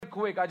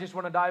quick, I just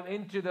want to dive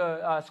into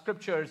the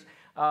scriptures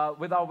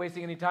without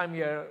wasting any time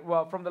here.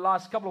 Well, from the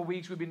last couple of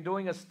weeks, we've been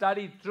doing a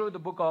study through the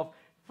book of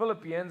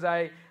Philippians.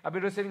 I've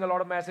been receiving a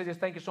lot of messages.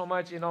 Thank you so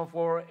much,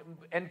 for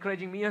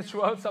encouraging me as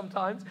well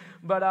sometimes.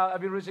 But I've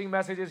been receiving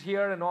messages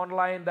here and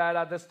online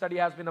that this study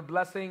has been a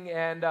blessing.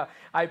 And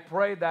I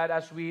pray that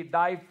as we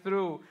dive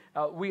through,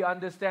 we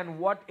understand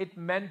what it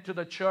meant to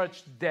the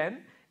church then.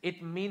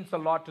 It means a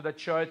lot to the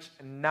church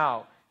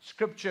now.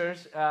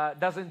 Scriptures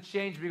doesn't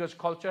change because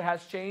culture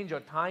has changed or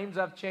times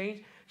have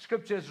changed.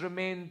 Scriptures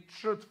remain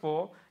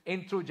truthful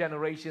in through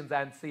generations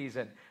and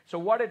season. So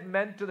what it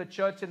meant to the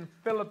church in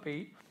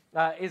Philippi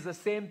is the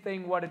same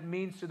thing what it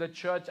means to the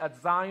church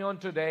at Zion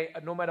today,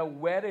 no matter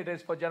where it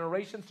is for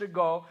generations to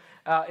go.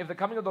 If the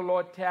coming of the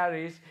Lord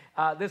tarries,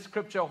 this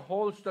scripture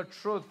holds the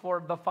truth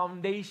for the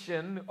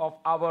foundation of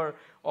our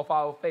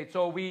faith.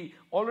 So we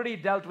already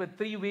dealt with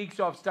 3 weeks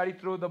of study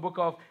through the book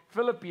of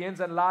Philippians,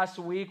 and last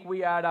week we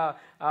had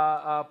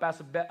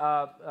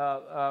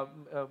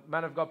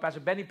man of God, Pastor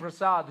Benny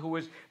Prasad, who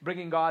was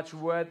bringing God's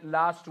word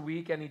last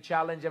week, and he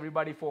challenged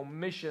everybody for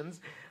missions.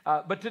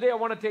 But today I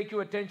want to take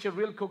your attention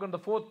real quick on the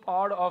fourth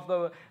part of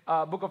the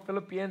book of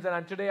Philippians,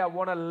 and today I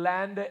want to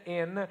land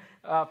in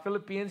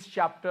Philippians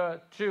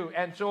chapter 2.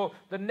 And so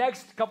the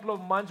next couple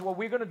of months, what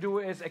we're going to do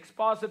is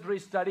expository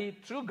study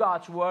through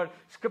God's word,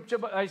 scripture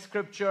by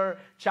scripture,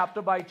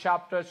 chapter by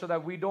chapter, so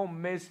that we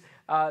don't miss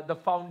the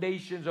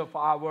foundations of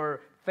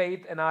our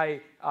faith. And I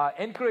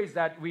encourage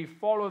that we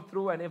follow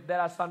through. And if there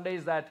are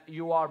Sundays that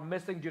you are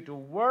missing due to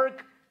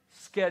work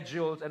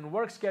schedules and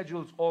work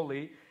schedules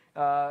only,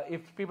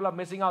 if people are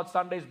missing out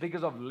Sundays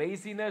because of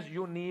laziness,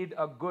 you need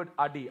a good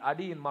adi.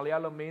 Adi in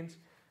Malayalam means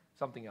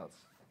something else.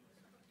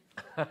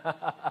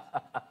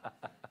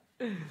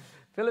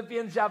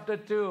 Philippians chapter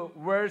 2,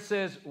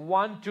 verses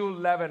 1 to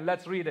 11.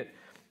 Let's read it.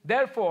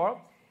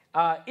 Therefore,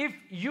 if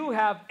you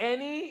have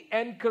any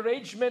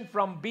encouragement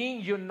from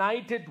being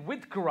united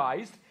with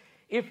Christ,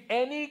 if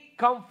any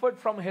comfort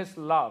from his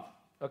love,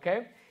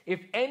 okay?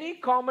 If any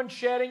common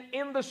sharing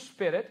in the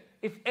Spirit,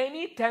 if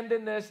any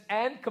tenderness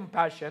and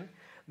compassion,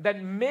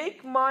 then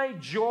make my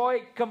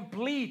joy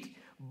complete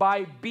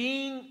by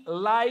being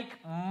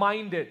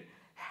like-minded,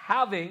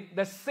 having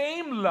the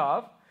same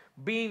love,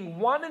 being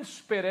one in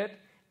spirit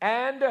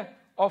and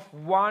of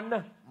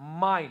one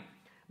mind.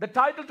 The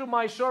title to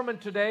my sermon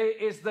today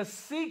is The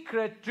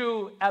Secret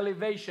to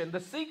Elevation. The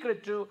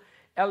Secret to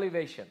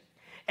Elevation.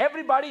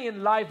 Everybody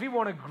in life, we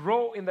want to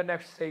grow in the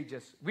next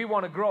stages. We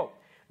want to grow.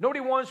 Nobody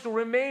wants to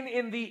remain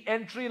in the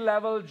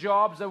entry-level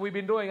jobs that we've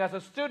been doing. As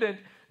a student,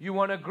 you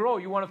want to grow.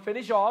 You want to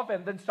finish off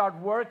and then start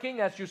working.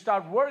 As you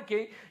start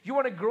working, you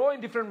want to grow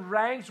in different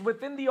ranks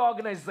within the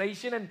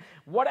organization. And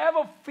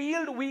whatever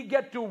field we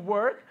get to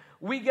work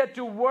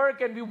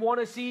and we want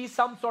to see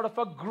some sort of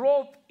a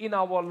growth in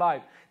our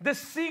life. The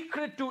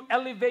secret to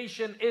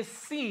elevation is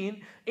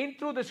seen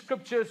into the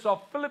scriptures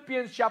of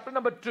Philippians chapter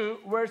number 2,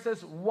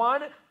 verses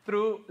 1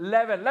 through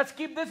 11. Let's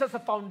keep this as a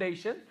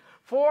foundation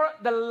for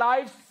the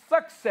life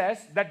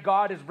success that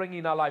God is bringing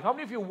in our life. How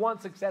many of you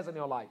want success in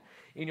your life?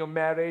 In your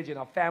marriage, in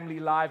our family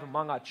life,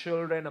 among our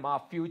children, in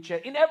our future,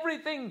 in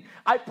everything.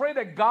 I pray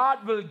that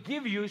God will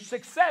give you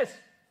success.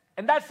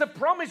 And that's the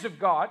promise of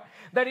God,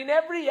 that in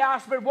every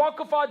aspect, walk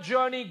of our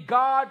journey,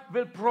 God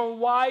will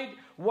provide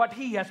what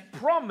He has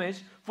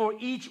promised for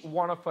each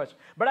one of us.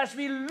 But as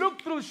we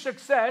look through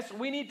success,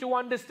 we need to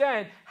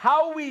understand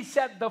how we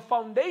set the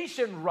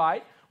foundation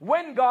right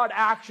when God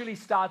actually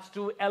starts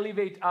to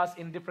elevate us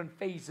in different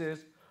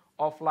phases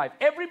of life.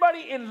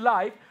 Everybody in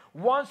life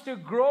wants to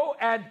grow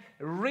and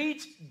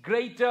reach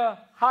greater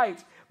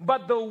heights.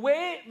 But the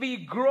way we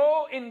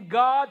grow in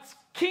God's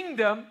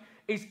kingdom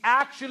is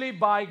actually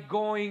by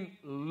going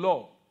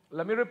low.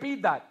 Let me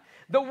repeat that.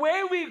 The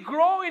way we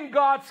grow in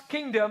God's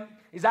kingdom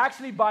is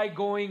actually by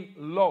going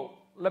low.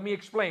 Let me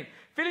explain.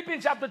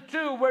 Philippians chapter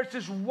 2,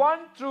 verses 1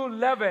 through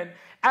 11.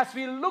 As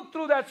we look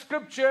through that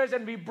scriptures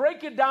and we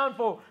break it down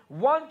for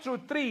 1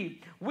 through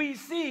 3, we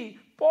see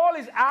Paul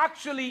is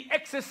actually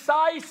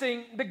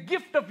exercising the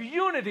gift of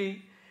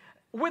unity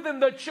within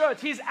the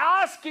church. He's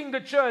asking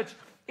the church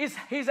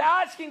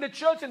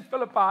in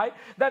Philippi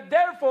that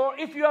therefore,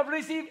 if you have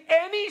received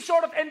any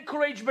sort of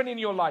encouragement in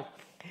your life,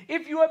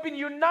 if you have been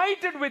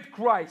united with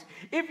Christ,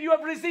 if you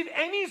have received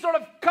any sort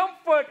of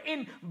comfort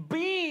in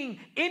being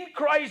in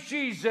Christ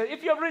Jesus,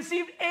 if you have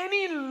received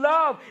any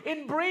love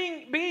in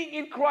being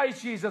in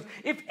Christ Jesus,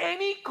 if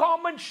any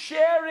common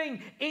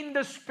sharing in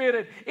the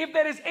Spirit, if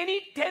there is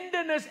any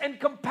tenderness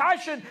and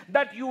compassion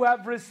that you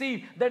have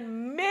received,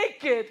 then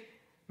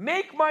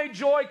make my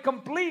joy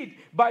complete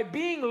by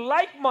being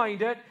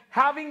like-minded,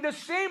 having the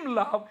same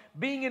love,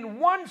 being in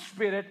one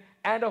spirit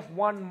and of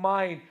one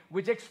mind.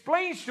 Which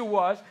explains to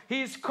us,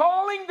 he is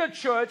calling the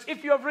church,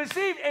 if you have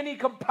received any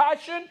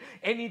compassion,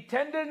 any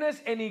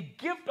tenderness, any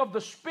gift of the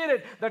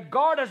Spirit that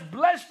God has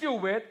blessed you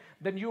with,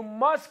 then you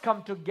must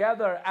come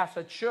together as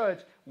a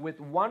church with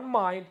one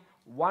mind,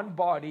 one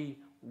body,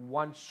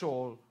 one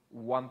soul,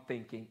 one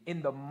thinking,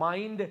 in the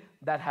mind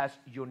that has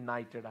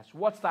united us.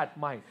 What's that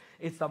mind?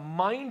 It's the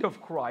mind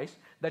of Christ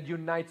that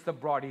unites the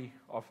body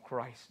of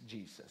Christ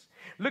Jesus.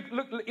 Look,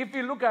 if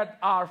you look at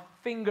our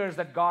fingers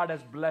that God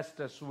has blessed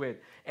us with,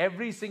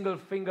 every single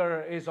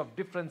finger is of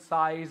different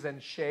size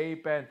and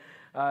shape, and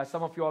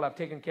some of you all have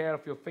taken care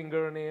of your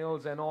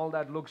fingernails and all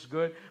that looks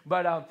good.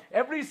 But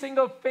every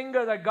single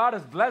finger that God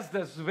has blessed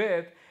us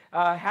with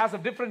has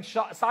of different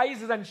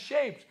sizes and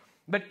shapes.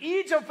 But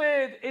each of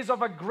it is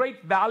of a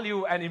great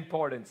value and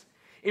importance.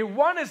 If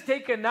one is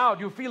taken out,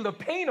 you feel the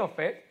pain of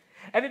it.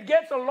 And it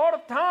gets a lot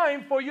of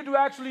time for you to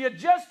actually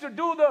adjust to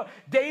do the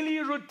daily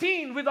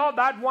routine without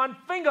that one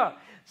finger.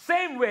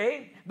 Same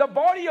way, the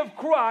body of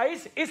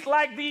Christ is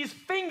like these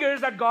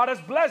fingers that God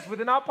has blessed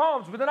within our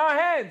palms, within our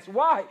hands.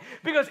 Why?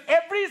 Because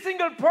every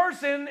single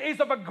person is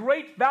of a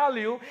great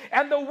value,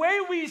 and the way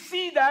we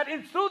see that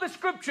is through the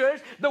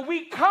scriptures, that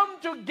we come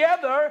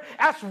together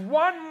as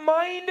one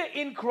mind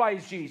in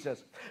Christ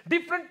Jesus.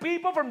 Different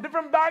people from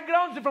different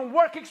backgrounds, different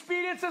work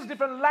experiences,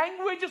 different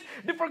languages,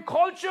 different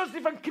cultures,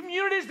 different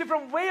communities,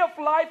 different way of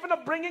life and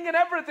upbringing and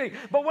everything.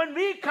 But when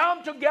we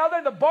come together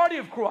in the body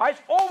of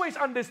Christ, always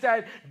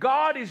understand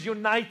God is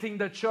uniting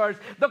the church.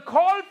 The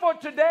call for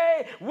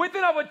today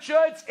within our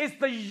church is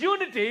the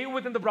unity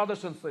within the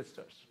brothers and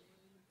sisters.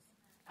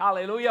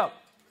 Hallelujah.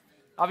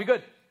 Are we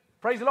good?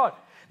 Praise the Lord.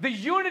 The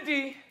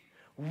unity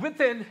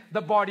within the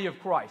body of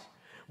Christ.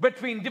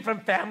 Between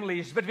different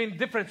families, between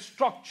different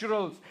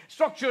structures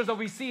that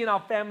we see in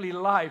our family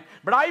life.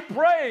 But I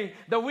pray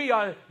that we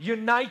are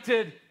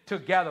united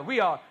together. We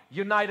are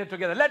united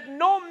together. Let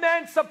no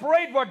man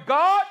separate what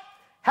God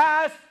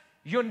has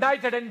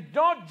united, and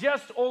not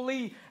just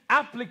only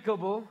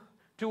applicable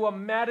to a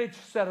marriage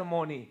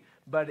ceremony,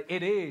 but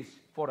it is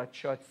for a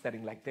church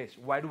setting like this.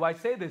 Why do I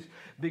say this?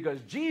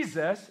 Because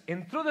Jesus,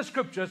 through the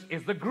scriptures,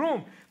 is the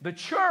groom. The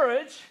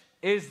church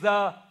is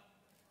the,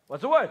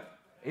 what's the word?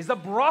 Is the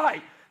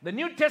bride. The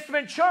New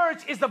Testament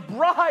church is the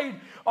bride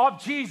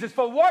of Jesus.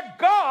 For what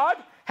God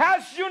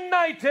has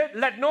united,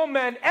 let no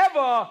man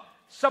ever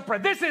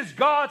separate. This is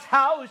God's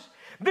house.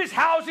 This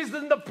house is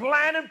in the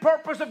plan and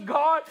purpose of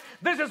God.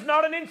 This is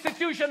not an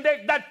institution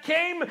that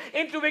came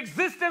into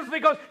existence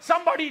because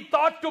somebody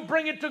thought to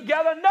bring it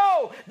together.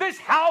 No, this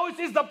house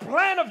is the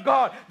plan of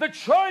God. The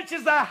church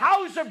is the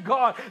house of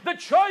God. The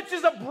church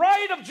is the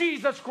bride of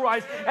Jesus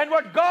Christ. And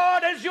what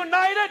God has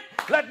united,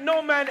 let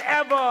no man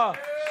ever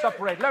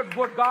separate. Let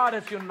what God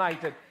has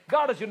united.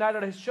 God has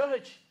united His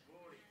church.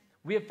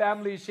 We have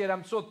families here.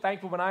 I'm so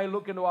thankful when I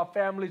look into our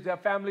families. There are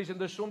families in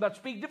this room that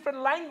speak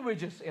different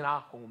languages in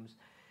our homes.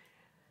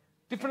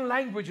 Different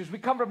languages. We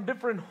come from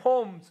different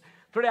homes.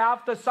 Today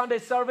after Sunday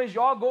service,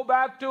 you all go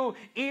back to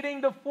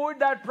eating the food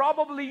that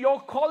probably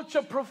your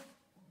culture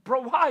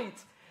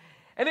provides.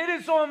 And it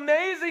is so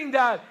amazing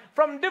that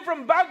from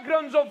different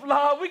backgrounds of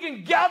love, we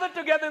can gather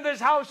together in this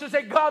house to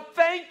say, God,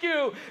 thank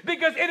you,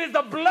 because it is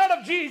the blood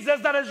of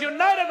Jesus that has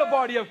united the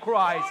body of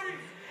Christ.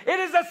 It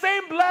is the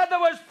same blood that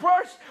was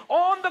poured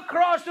on the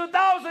cross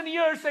 2,000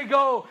 years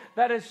ago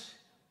that is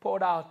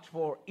poured out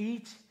for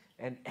each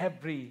and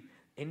every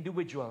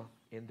individual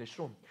in this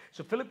room.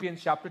 So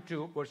Philippians chapter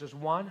 2, verses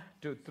 1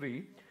 to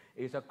 3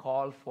 is a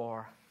call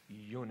for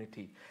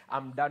unity.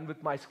 I'm done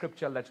with my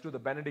scripture. Let's do the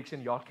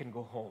benediction. Y'all can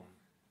go home.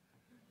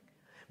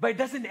 But it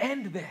doesn't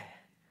end there.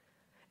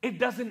 It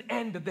doesn't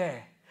end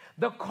there.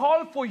 The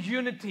call for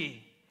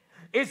unity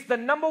is the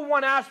number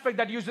one aspect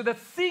that uses the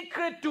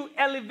secret to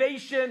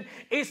elevation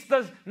is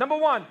the number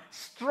one.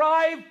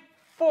 Strive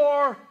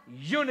for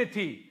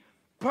unity.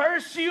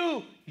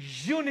 Pursue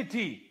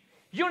unity.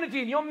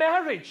 Unity in your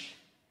marriage.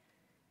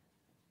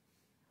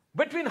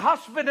 Between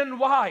husband and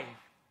wife.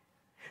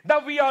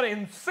 That we are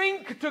in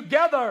sync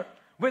together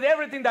with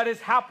everything that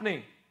is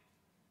happening.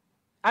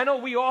 I know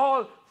we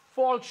all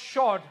fall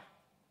short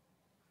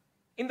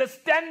in the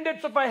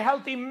standards of a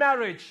healthy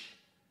marriage.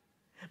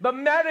 But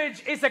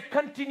marriage is a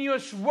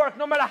continuous work,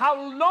 no matter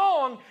how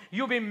long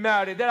you've been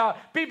married. There are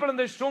people in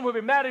this room who have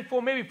been married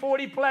for maybe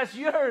 40 plus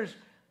years,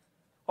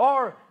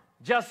 or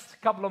just a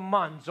couple of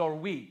months or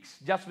weeks.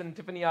 Justin and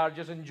Tiffany are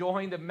just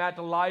enjoying the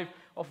marital life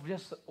of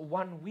just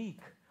 1 week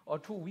or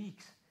 2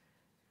 weeks.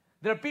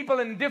 There are people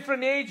in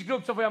different age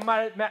groups of your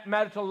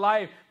marital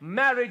life.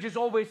 Marriage is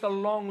always a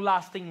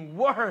long-lasting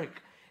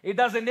work. It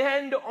doesn't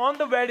end on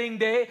the wedding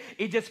day.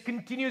 It just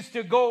continues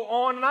to go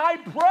on. And I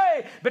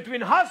pray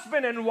between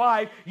husband and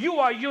wife, you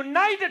are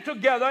united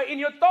together in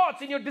your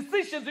thoughts, in your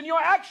decisions, in your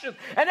actions,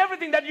 and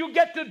everything that you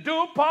get to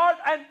do, part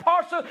and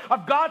parcel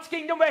of God's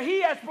kingdom where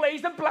He has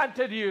placed and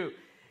planted you.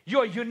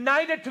 You are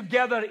united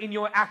together in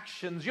your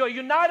actions. You are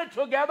united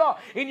together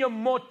in your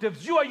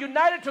motives. You are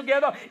united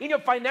together in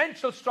your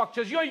financial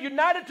structures. You are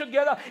united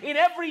together in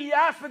every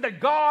aspect that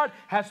God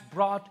has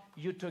brought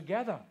you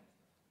together.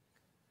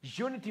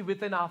 Unity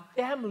within our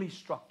family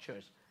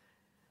structures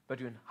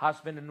between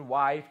husband and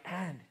wife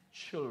and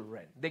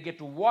children. They get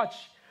to watch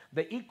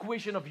the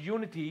equation of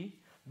unity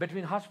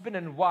between husband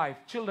and wife.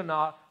 Children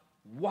are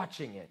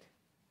watching it.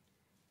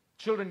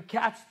 Children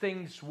catch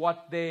things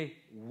what they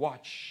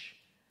watch.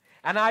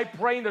 And I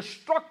pray in the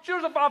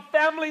structures of our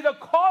family, the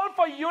call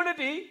for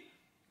unity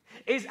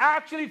is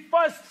actually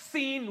first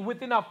seen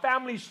within our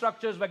family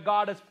structures where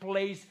God has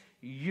placed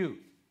you.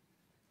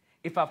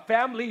 If a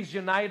family is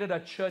united, a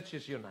church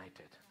is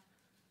united.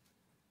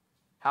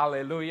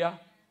 Hallelujah.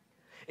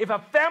 If a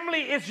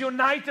family is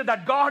united,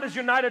 that God is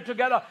united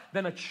together,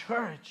 then a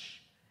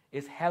church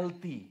is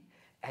healthy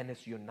and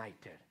is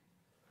united.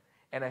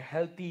 And a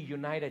healthy,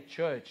 united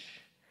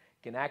church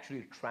can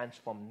actually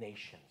transform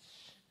nations.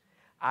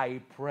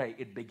 I pray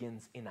it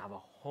begins in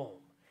our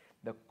home.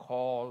 The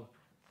call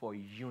for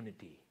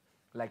unity.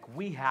 Like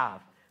we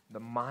have the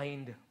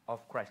mind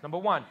of Christ. Number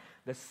one,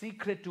 the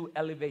secret to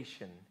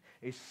elevation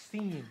is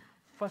seen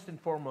first and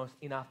foremost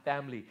in our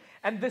family.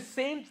 And the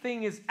same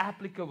thing is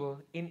applicable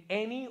in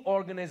any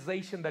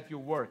organization that you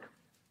work.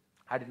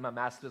 I did my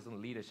master's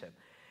in leadership.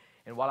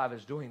 And while I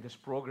was doing this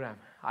program,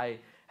 I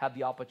had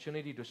the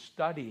opportunity to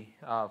study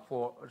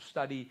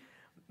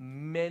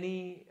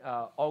many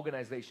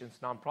organizations,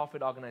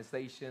 nonprofit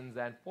organizations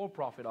and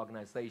for-profit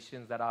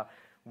organizations that are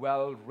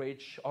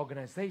well-rich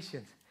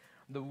organizations.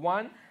 The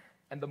one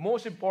and the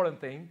most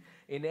important thing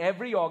in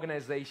every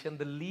organization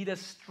the leader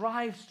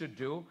strives to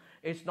do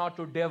is not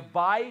to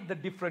divide the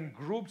different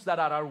groups that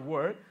are at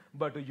work,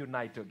 but to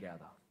unite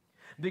together.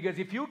 Because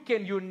if you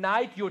can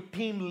unite your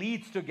team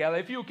leads together,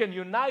 if you can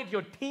unite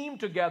your team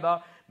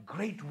together,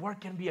 great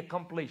work can be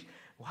accomplished.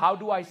 How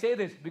do I say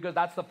this? Because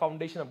that's the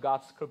foundation of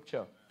God's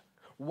scripture.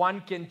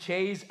 One can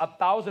chase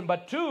 1,000,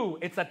 but two,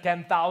 it's a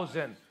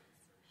 10,000.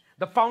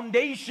 The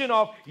foundation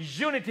of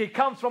unity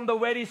comes from the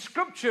very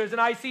scriptures.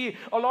 And I see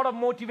a lot of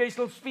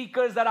motivational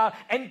speakers that are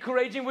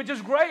encouraging, which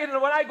is great.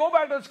 And when I go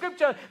back to the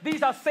scripture,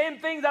 these are same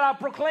things that are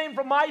proclaimed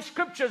from my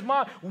scriptures.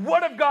 My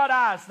word of God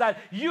asks that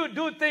you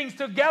do things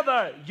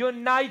together,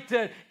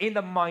 united in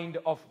the mind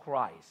of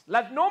Christ.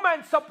 Let no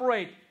man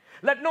separate.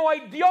 Let no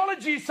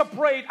ideology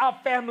separate our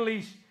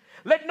families.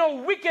 Let no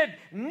wicked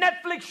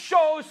Netflix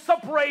shows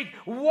separate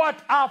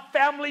what our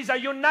families are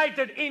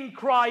united in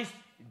Christ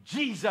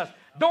Jesus.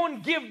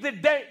 Don't give the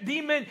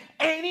demon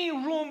any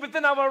room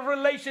within our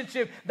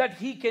relationship that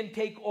he can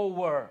take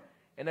over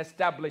and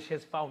establish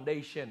his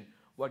foundation.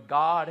 What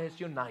God has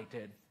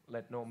united,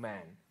 let no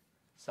man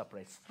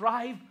separate.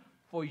 Strive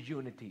for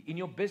unity. In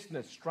your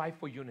business, strive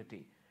for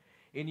unity.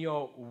 In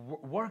your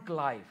work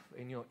life,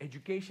 in your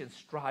education,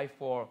 strive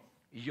for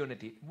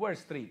unity.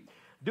 Verse 3.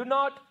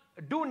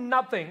 Do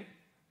nothing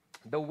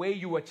the way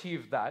you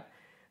achieve that.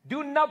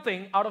 Do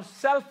nothing out of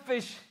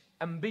selfish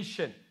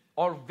ambition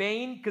or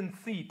vain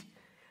conceit.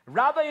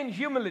 Rather, in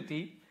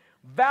humility,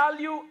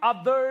 value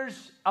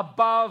others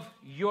above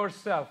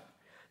yourself,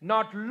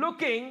 not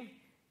looking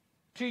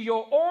to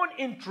your own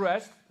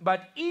interest,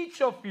 but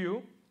each of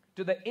you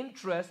to the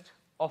interest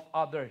of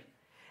others.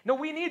 Now,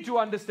 we need to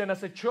understand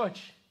as a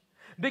church,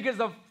 because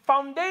the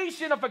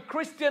foundation of a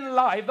Christian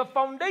life, the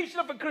foundation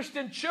of a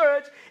Christian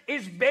church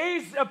is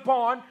based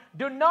upon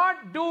do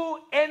not do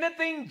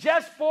anything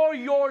just for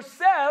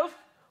yourself,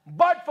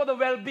 but for the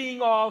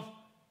well-being of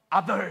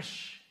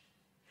others.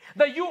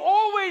 That you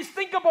always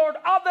think about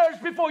others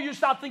before you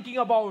start thinking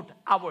about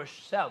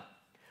ourselves.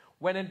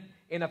 When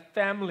in a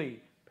family,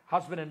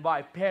 husband and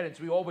wife, parents,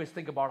 we always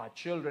think about our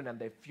children and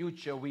their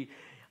future.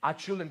 Our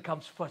children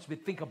comes first. We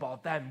think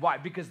about them. Why?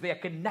 Because they are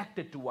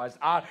connected to us.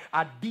 Our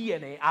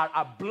DNA,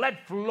 our blood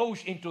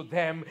flows into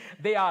them.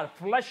 They are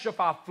flesh of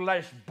our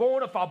flesh,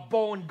 bone of our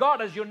bone.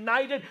 God has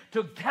united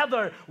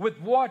together with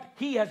what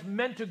He has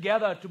meant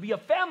together to be a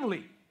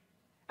family.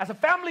 As a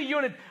family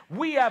unit,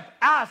 we have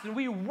asked and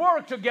we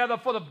work together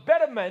for the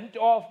betterment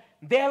of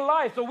their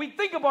life. So we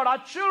think about our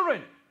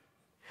children.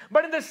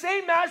 But in the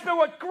same aspect,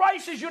 what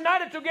Christ is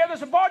united together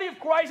as a body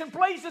of Christ and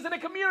places in a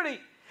community.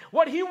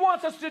 What He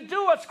wants us to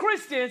do as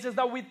Christians is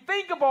that we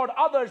think about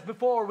others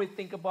before we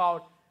think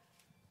about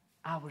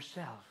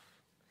ourselves.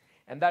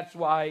 And that's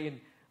why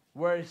in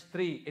verse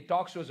 3, it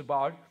talks to us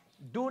about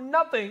do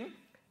nothing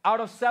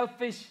out of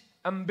selfish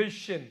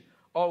ambition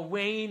or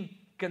vain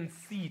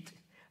conceit.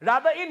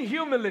 Rather, in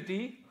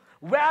humility,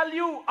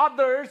 value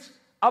others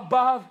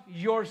above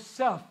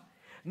yourself.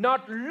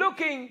 Not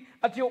looking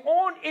at your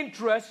own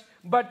interest,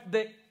 but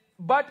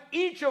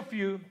each of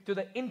you to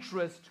the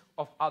interest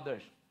of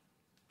others.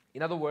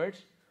 In other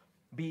words,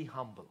 be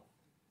humble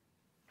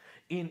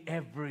in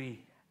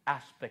every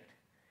aspect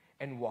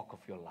and walk of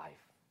your life.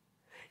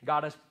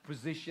 God has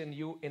positioned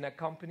you in a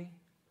company.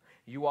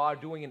 You are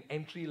doing an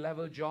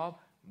entry-level job.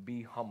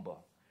 Be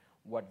humble.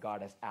 What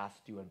God has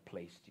asked you and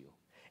placed you.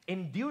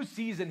 In due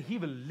season, He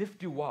will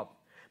lift you up.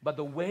 But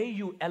the way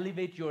you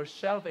elevate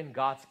yourself in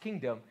God's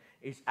kingdom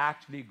is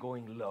actually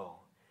going low.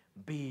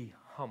 Be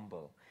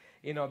humble.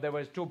 You know, there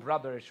was two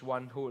brothers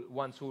once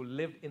who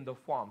lived in the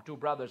farm. Two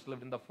brothers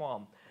lived in the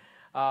farm.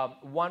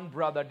 One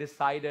brother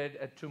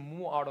decided to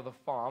move out of the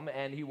farm,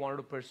 and he wanted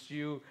to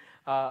pursue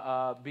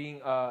being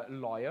a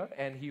lawyer,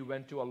 and he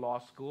went to a law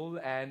school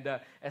and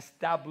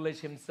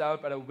established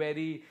himself at a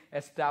very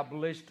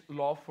established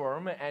law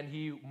firm, and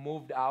he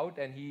moved out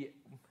and he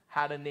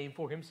had a name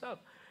for himself.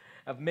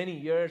 Of many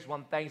years,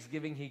 one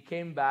Thanksgiving, he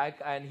came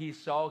back and he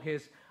saw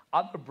his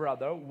other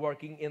brother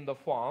working in the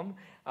farm,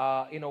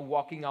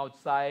 walking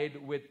outside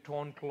with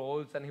torn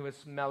clothes, and he was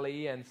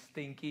smelly and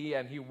stinky,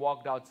 and he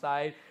walked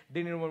outside,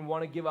 didn't even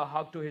want to give a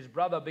hug to his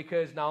brother,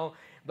 because now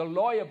the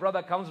lawyer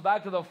brother comes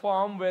back to the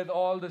farm with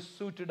all the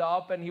suited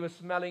up, and he was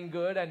smelling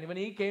good. And when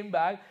he came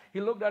back, he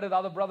looked at his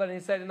other brother and he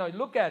said,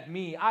 look at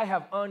me. I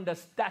have earned a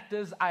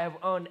status. I have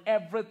earned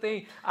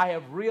everything. I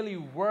have really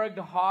worked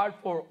hard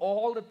for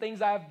all the things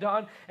I have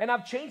done, and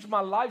I've changed my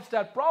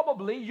lifestyle.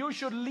 Probably you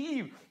should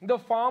leave the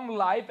farm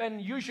life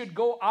and you should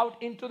go out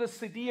into the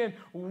city and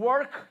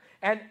work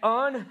and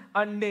earn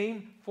a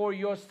name for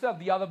yourself.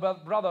 The other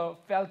brother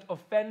felt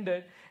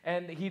offended,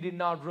 and he did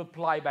not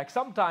reply back.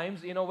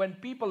 Sometimes, when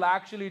people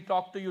actually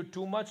talk to you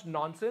too much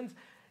nonsense,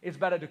 it's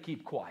better to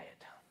keep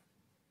quiet.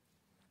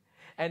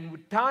 And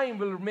time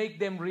will make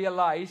them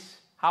realize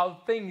how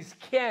things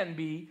can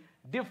be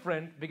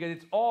different, because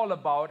it's all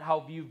about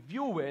how we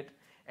view it,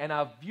 and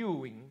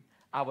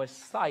our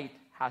sight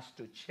has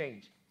to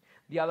change.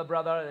 The other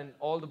brother and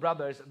all the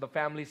brothers, the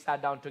family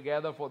sat down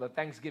together for the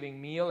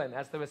Thanksgiving meal, and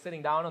as they were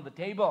sitting down on the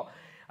table,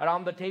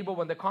 around the table,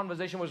 when the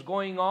conversation was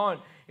going on,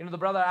 the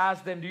brother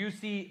asked them, do you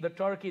see the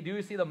turkey? Do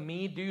you see the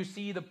meat? Do you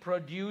see the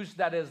produce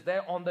that is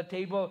there on the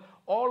table?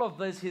 All of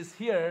this is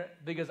here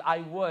because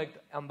I worked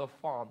on the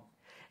farm.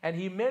 And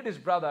he met his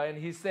brother and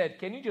he said,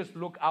 can you just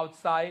look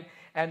outside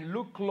and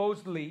look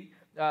closely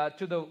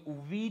to the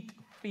wheat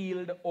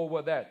field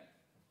over there?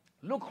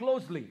 Look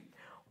closely.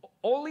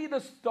 Only the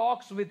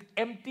stalks with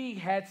empty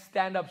heads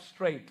stand up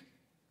straight.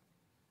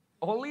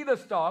 Only the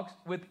stalks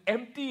with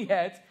empty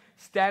heads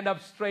stand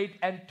up straight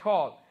and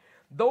tall.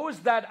 Those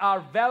that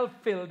are well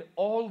filled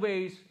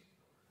always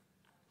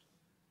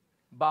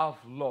bow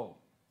low.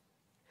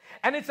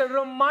 And it's a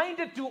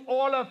reminder to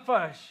all of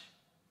us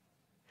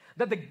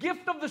that the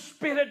gift of the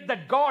Spirit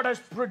that God has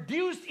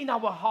produced in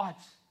our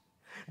hearts,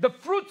 the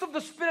fruits of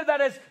the Spirit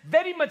that is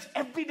very much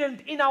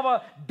evident in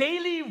our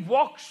daily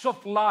walks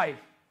of life,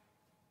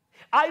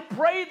 I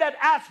pray that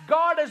as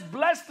God has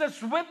blessed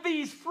us with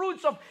these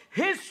fruits of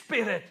His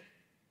Spirit,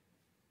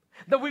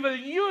 that we will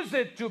use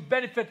it to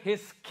benefit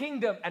His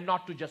kingdom and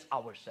not to just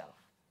ourselves.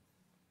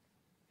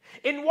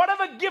 In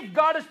whatever gift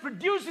God has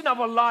produced in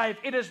our life,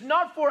 it is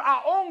not for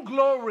our own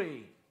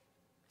glory,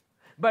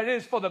 but it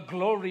is for the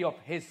glory of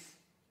His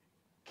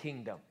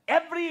kingdom.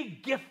 Every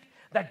gift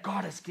that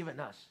God has given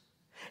us,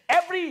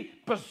 every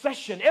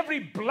possession, every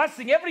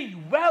blessing, every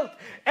wealth,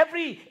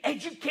 every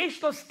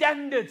educational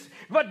standards,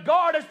 what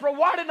God has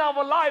provided in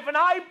our life, and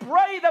I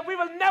pray that we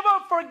will never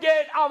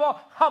forget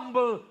our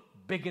humble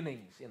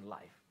beginnings in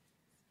life.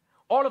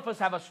 All of us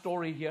have a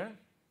story here.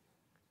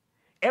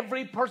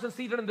 Every person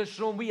seated in this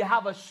room, we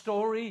have a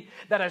story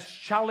that has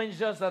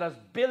challenged us, that has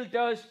built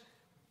us,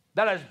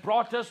 that has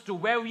brought us to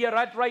where we are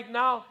at right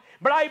now.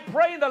 But I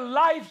pray in the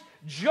life's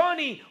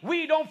journey,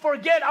 we don't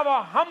forget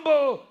our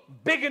humble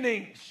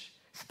beginnings.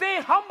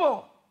 Stay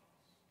humble.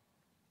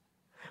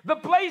 The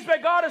place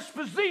where God has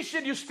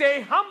positioned you,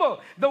 stay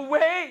humble.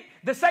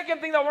 The second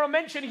thing that I want to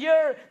mention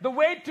here, the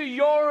way to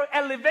your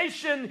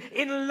elevation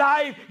in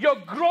life, your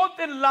growth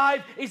in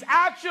life, is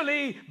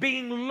actually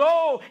being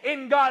low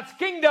in God's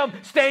kingdom,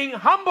 staying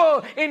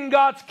humble in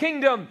God's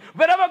kingdom.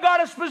 Wherever God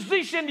has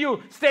positioned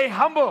you, stay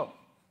humble.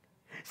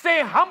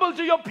 Stay humble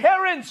to your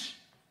parents.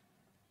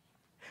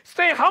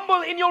 Stay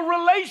humble in your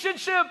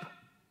relationship.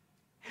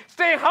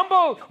 Stay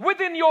humble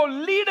within your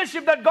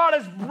leadership that God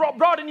has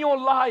brought in your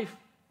life.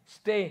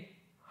 Stay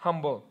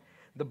humble.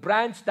 The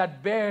branch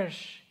that bears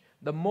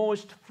the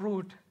most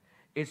fruit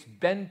is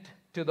bent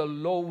to the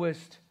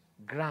lowest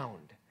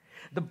ground.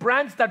 The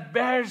branch that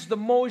bears the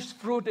most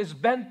fruit is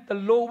bent the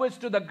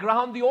lowest to the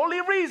ground. The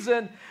only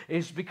reason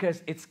is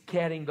because it's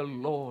carrying the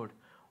load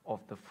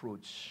of the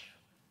fruits.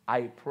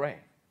 I pray,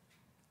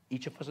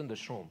 each of us in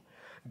this room,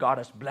 God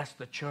has blessed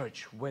the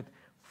church with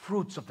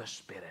fruits of the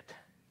Spirit.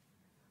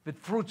 With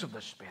fruits of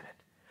the Spirit,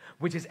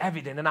 which is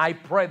evident. And I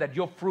pray that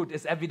your fruit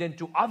is evident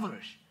to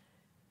others.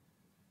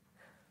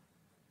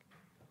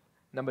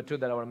 Number two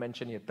that I want to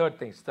mention here. Third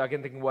thing.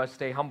 Second thing was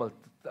stay humble.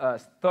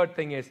 Third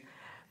thing is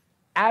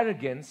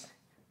arrogance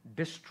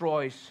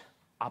destroys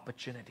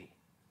opportunity.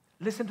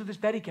 Listen to this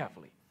very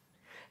carefully.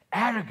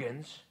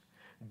 Arrogance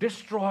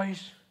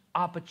destroys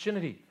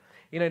opportunity.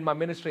 In my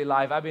ministry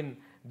life, I've been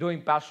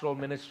doing pastoral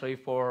ministry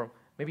for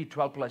maybe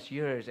 12 plus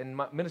years. In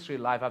my ministry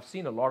life, I've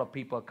seen a lot of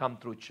people come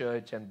through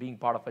church and being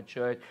part of a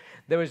church.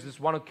 There was this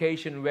one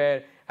occasion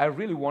where I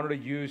really wanted to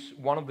use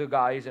one of the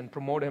guys and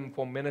promote him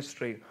for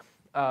ministry.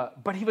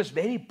 But he was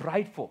very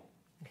prideful.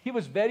 He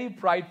was very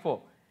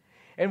prideful.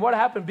 And what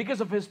happened?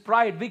 Because of his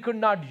pride, we could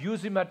not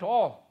use him at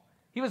all.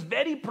 He was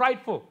very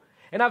prideful.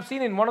 And I've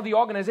seen in one of the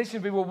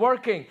organizations we were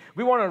working,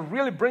 we want to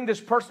really bring this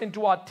person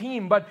into our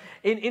team. But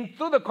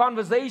through the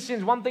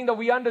conversations, one thing that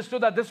we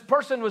understood, that this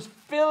person was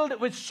filled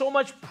with so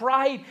much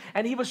pride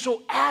and he was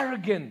so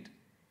arrogant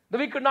that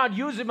we could not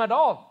use him at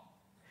all.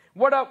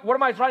 What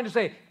am I trying to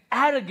say?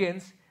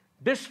 Arrogance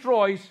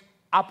destroys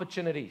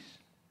opportunities.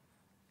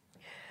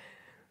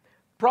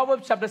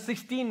 Proverbs chapter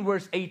 16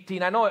 verse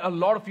 18. I know a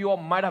lot of you all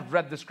might have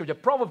read this scripture.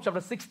 Proverbs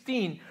chapter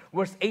 16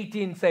 verse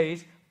 18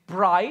 says,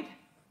 pride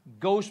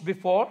goes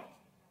before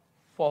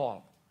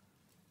fall.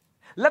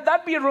 Let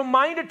that be a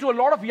reminder to a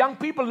lot of young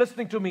people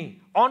listening to me,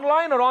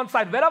 online or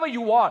on-site, wherever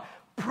you are.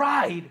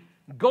 Pride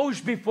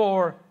goes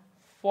before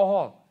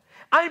fall.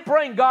 I'm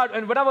praying God,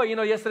 and whenever,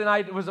 yesterday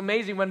night, it was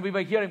amazing when we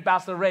were hearing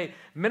Pastor Ray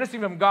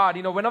ministering from God.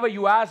 Whenever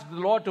you ask the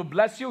Lord to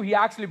bless you, He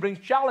actually brings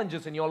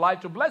challenges in your life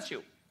to bless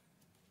you.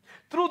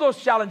 Through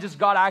those challenges,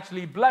 God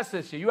actually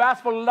blesses you. You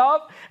ask for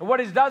love, and what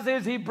He does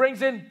is He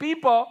brings in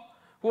people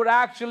who are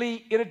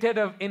actually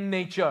irritative in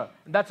nature.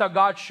 And that's how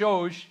God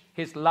shows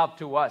His love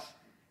to us.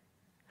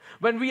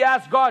 When we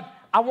ask God,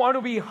 I want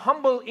to be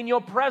humble in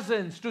your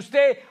presence, to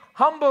stay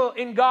humble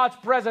in God's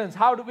presence,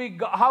 how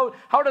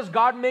does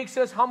God make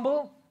us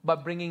humble? By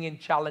bringing in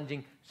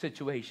challenging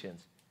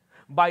situations,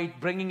 by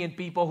bringing in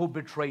people who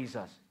betrays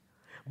us,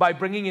 by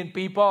bringing in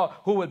people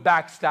who will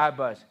backstab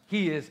us.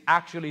 He is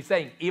actually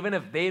saying, even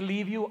if they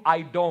leave you,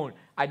 I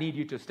need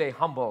you to stay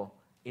humble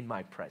in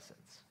my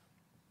presence.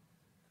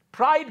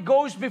 Pride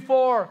goes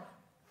before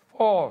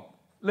fall.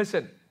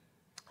 Listen,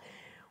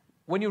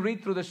 when you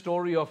read through the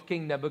story of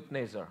King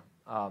Nebuchadnezzar,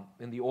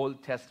 in the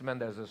Old Testament,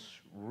 there's this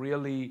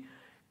really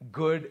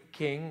good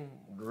king,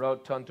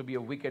 turned to be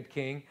a wicked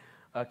king.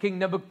 King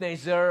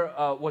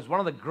Nebuchadnezzar was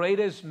one of the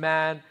greatest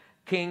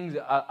kings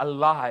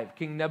alive.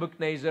 King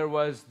Nebuchadnezzar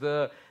was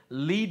the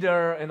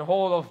leader in the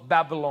whole of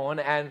Babylon,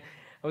 and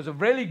was a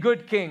really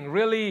good king,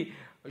 really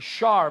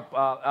sharp,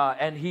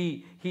 and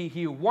he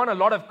won a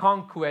lot of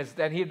conquest,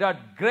 and he did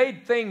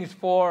great things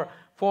for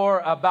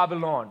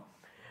Babylon.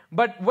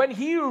 But when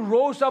he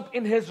rose up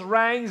in his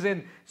ranks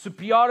in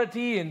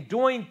superiority and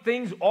doing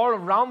things all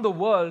around the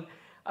world,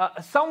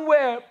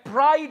 somewhere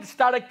pride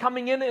started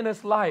coming in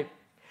his life.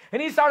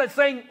 And he started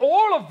saying,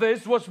 all of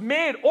this was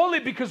made only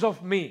because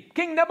of me.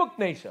 King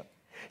Nebuchadnezzar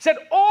said,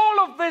 all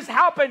of this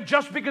happened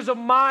just because of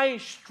my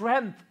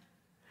strength,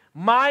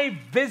 my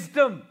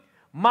wisdom,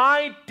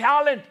 my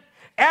talent.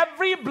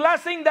 Every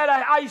blessing that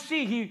I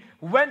see, he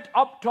went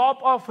up top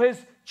of his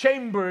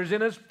chambers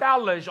in his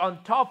palace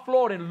on top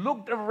floor and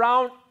looked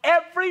around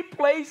every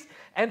place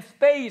and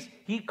space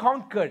he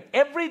conquered.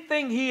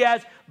 Everything he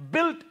has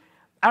built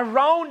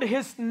around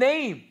his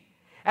name.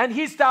 And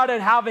he started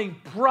having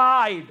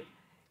pride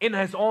in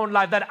his own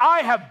life that I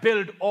have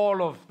built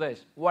all of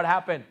this. What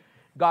happened?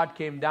 God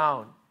came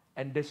down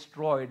and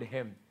destroyed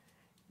him.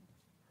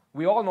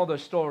 We all know the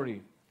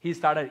story. He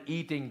started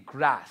eating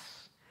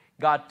grass.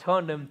 God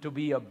turned him to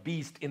be a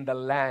beast in the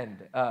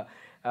land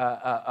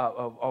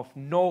of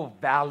no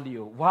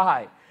value.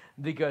 Why?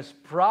 Because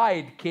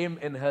pride came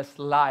in his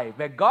life.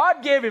 Where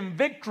God gave him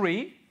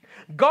victory,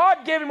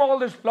 God gave him all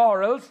these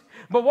laurels,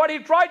 but what he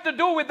tried to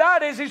do with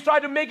that is he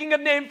tried to making a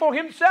name for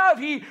himself.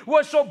 He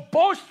was so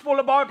boastful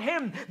about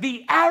him,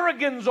 the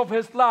arrogance of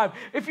his life.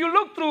 If you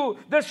look through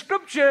the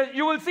scripture,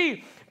 you will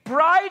see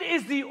pride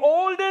is the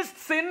oldest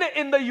sin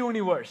in the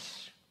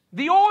universe.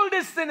 The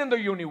oldest sin in the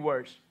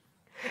universe.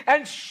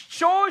 And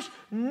shows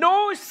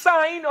no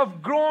sign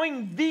of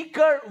growing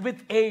weaker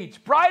with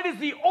age. Pride is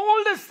the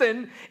oldest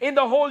sin in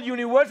the whole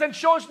universe and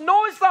shows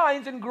no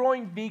signs in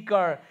growing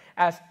weaker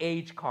as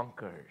age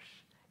conquers.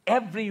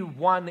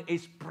 Everyone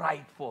is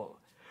prideful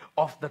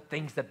of the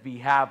things that we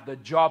have, the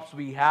jobs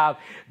we have,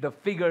 the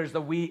figures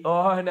that we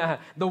earn,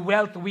 the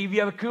wealth we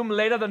have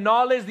accumulated, the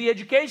knowledge, the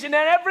education,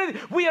 and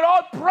everything. We are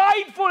all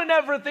prideful in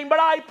everything. But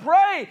I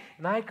pray,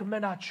 and I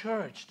commend our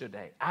church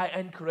today, I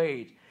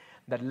encourage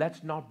that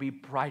let's not be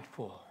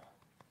prideful,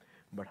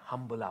 but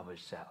humble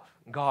ourselves.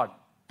 God,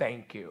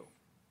 thank you.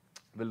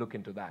 We'll look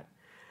into that.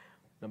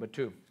 Number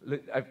two,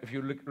 if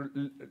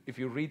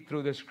you read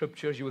through the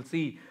scriptures, you will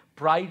see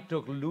pride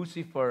took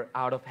Lucifer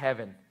out of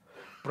heaven.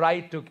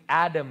 Pride took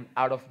Adam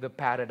out of the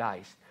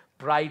paradise.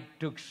 Pride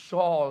took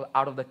Saul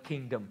out of the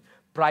kingdom.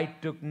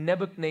 Pride took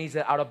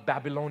Nebuchadnezzar out of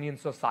Babylonian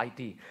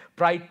society.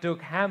 Pride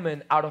took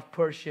Haman out of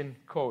Persian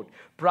court.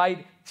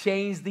 Pride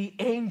changed the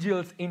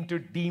angels into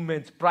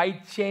demons.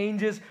 Pride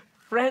changes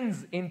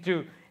friends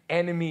into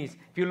enemies.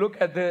 If you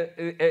look at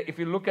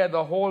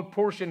the whole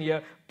portion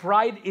here,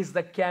 pride is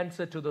the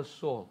cancer to the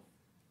soul.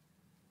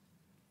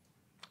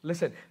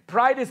 Listen,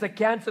 pride is a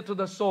cancer to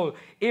the soul.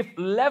 If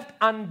left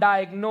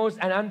undiagnosed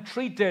and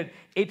untreated,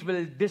 it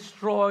will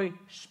destroy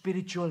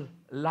spiritual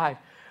life.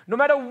 No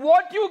matter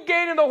what you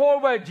gain in the whole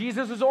world,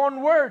 Jesus'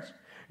 own words,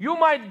 you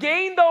might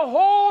gain the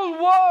whole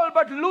world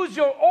but lose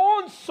your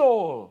own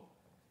soul.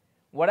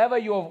 Whatever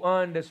you have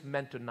earned is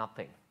meant to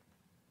nothing.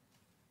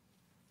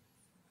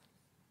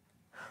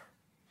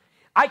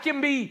 I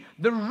can be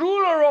the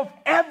ruler of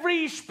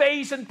every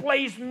space and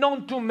place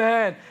known to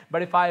man,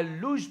 but if I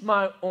lose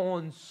my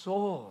own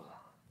soul,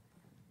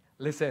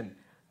 listen,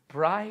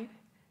 pride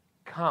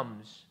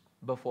comes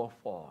before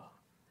fall.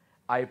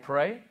 I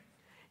pray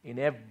in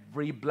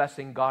every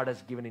blessing God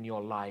has given in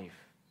your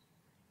life,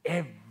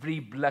 every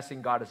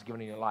blessing God has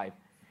given in your life,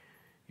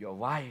 your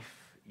wife,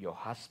 your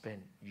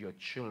husband, your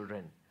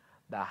children,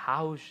 the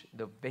house,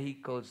 the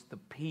vehicles, the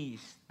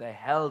peace, the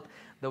health,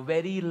 the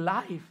very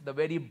life, the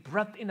very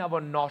breath in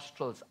our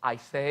nostrils, I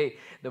say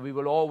that we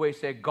will always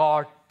say,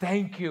 God,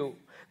 thank you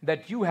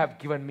that you have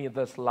given me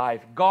this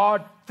life.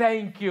 God,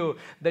 thank you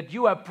that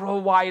you have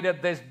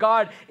provided this.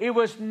 God, it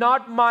was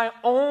not my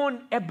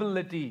own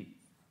ability.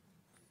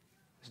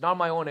 It's not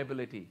my own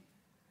ability.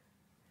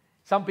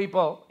 Some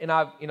people, and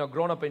I've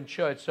grown up in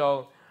church,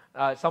 so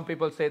some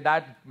people say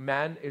that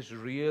man is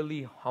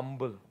really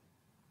humble.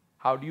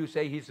 How do you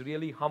say he's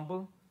really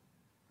humble?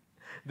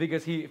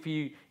 Because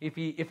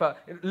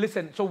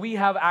listen, so we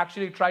have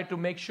actually tried to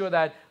make sure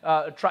that,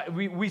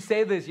 we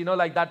say this,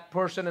 like that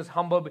person is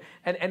humble.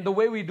 And the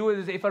way we do it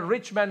is, if a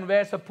rich man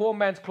wears a poor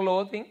man's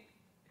clothing,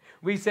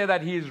 we say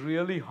that he is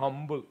really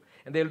humble.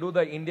 And they'll do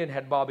the Indian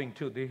head bobbing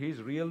too.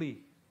 He's really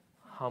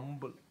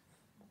humble.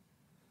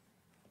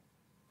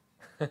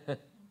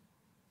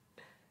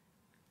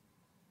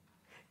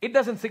 It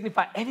doesn't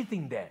signify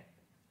anything there.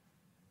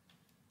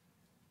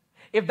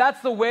 If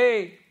that's the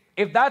way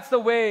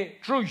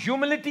true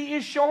humility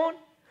is shown,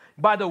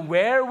 by the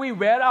way we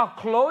wear our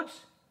clothes,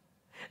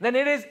 then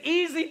it is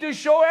easy to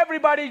show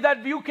everybody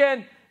that you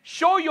can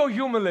show your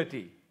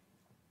humility.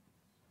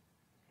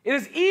 It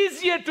is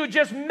easier to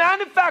just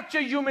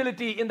manufacture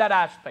humility in that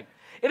aspect.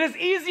 It is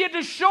easier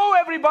to show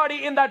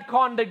everybody in that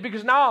conduct,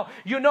 because now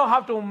you know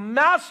how to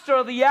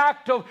master the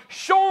act of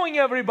showing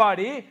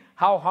everybody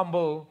how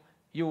humble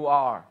you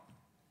are.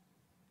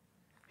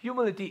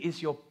 Humility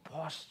is your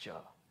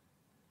posture,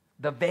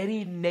 the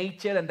very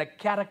nature and the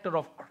character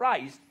of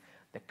Christ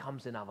that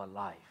comes in our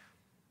life.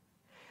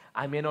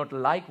 I may not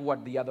like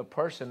what the other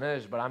person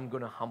is, but I'm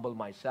going to humble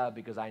myself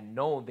because I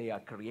know they are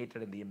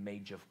created in the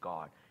image of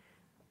God.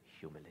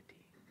 Humility.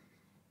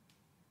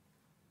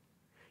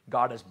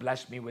 God has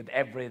blessed me with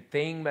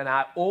everything, and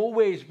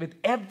with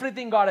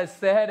everything God has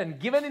said and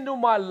given into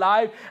my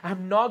life,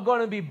 I'm not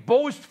going to be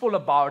boastful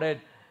about it,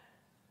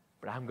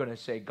 but I'm going to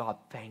say, God,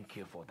 thank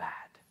you for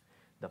that.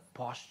 The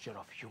posture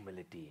of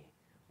humility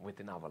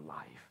within our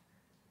life.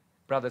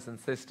 Brothers and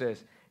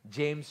sisters,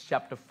 James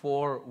chapter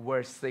 4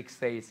 verse 6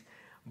 says,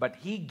 but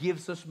he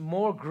gives us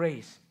more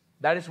grace.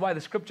 That is why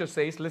the scripture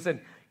says,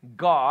 listen,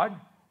 God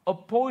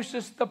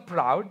opposes the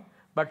proud,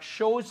 but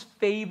shows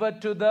favor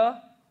to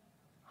the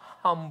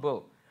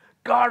humble.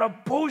 God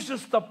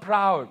opposes the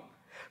proud.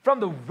 From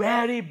the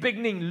very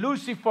beginning,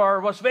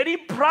 Lucifer was very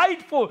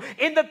prideful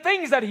in the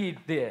things that he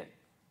did.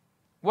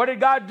 What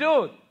did God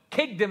do?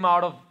 Kicked him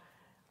out of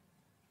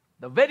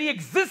the very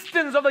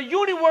existence of the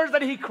universe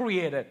that he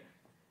created.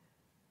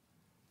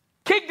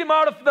 Kicked him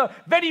out of the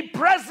very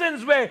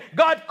presence where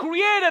God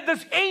created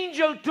this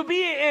angel to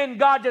be in.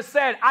 God just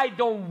said, I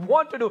don't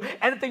want to do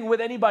anything with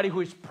anybody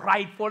who is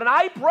prideful. And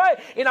I pray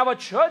in our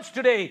church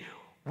today,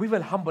 we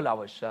will humble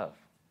ourselves.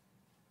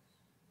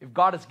 If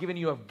God has given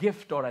you a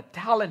gift or a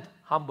talent,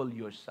 humble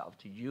yourself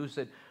to use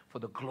it for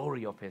the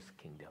glory of His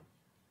kingdom.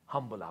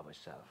 Humble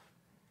ourselves.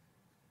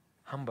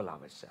 Humble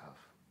ourselves.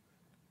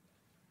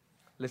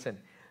 Listen,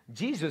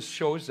 Jesus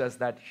shows us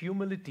that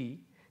humility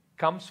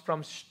comes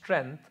from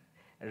strength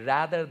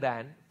rather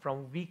than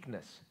from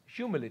weakness.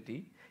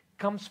 Humility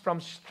comes from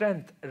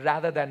strength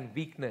rather than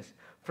weakness,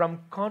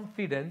 from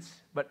confidence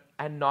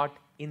and not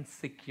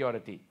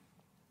insecurity.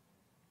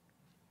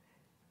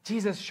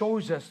 Jesus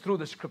shows us through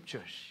the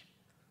scriptures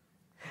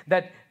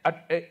that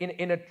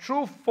in a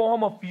true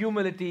form of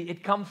humility,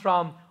 it comes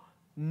from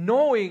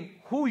knowing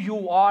who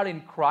you are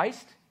in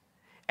Christ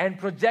and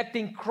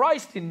projecting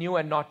Christ in you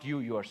and not you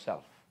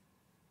yourself.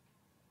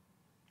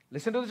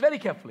 Listen to this very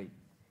carefully.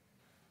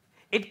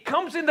 It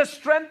comes in the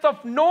strength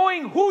of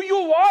knowing who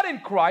you are in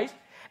Christ,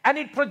 and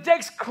it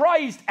projects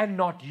Christ and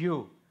not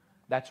you.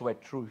 That's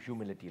what true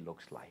humility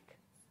looks like.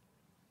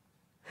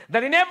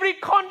 That in every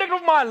conduct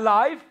of my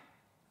life,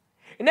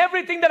 in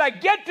everything that I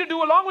get to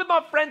do along with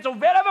my friends or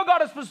wherever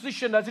God has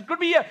positioned us, it could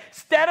be a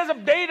status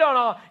update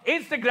on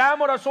Instagram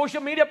or a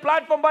social media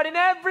platform, but in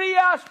every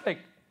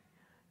aspect,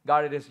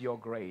 God, it is your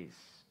grace.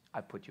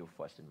 I put you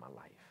first in my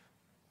life.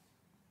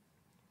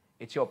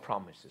 It's your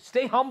promises.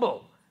 Stay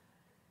humble.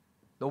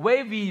 The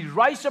way we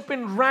rise up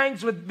in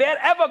ranks with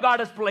wherever God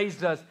has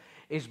placed us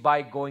is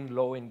by going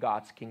low in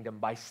God's kingdom,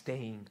 by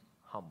staying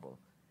humble.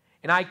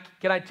 And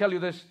can I tell you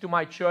this to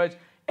my church?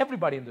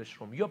 Everybody in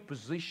this room, you're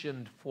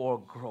positioned for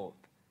growth.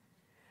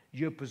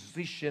 You're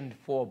positioned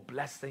for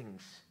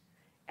blessings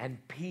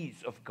and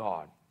peace of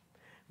God.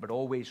 But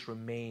always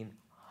remain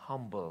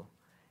humble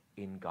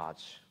in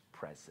God's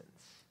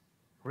presence.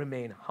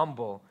 Remain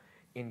humble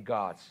in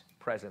God's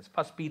presence.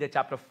 1 Peter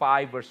chapter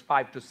 5 verse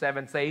 5 to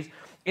 7 says,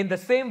 in the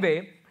same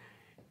way,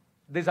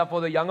 these are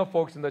for the younger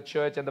folks in the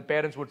church, and the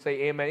parents would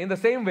say amen. In the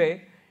same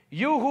way,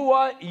 you who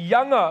are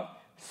younger,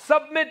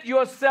 submit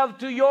yourself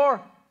to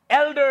your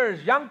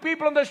elders, young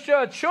people in the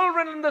church,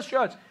 children in the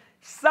church.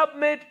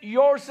 Submit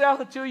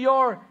yourself to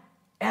your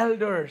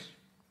elders.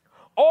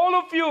 All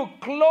of you,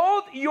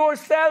 clothe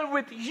yourself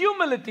with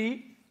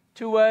humility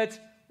towards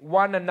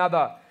one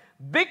another,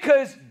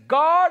 because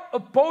God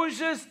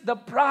opposes the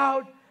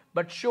proud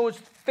but shows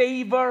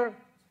favor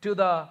to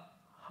the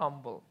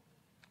humble.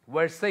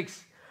 Verse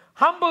 6,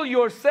 humble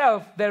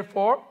yourself,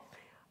 therefore,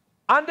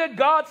 under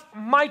God's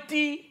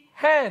mighty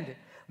hand,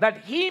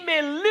 that He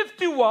may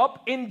lift you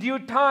up in due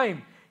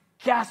time,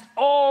 Cast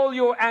all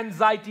your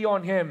anxiety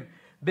on Him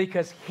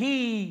because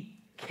He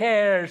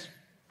cares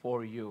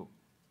for you.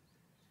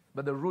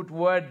 But the root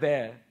word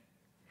there,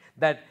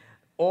 that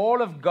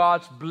all of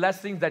God's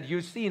blessings that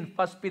you see in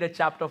 1 Peter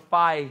chapter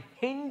 5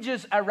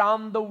 hinges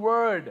around the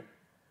word,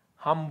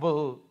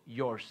 humble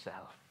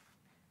yourself.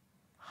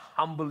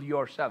 Humble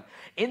yourself.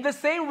 In the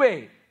same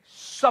way,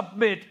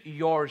 submit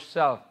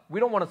yourself. We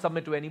don't want to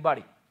submit to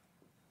anybody.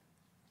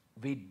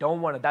 We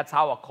don't want to. That's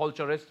how our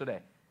culture is today.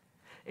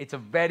 It's a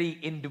very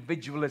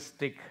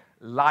individualistic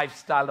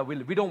lifestyle that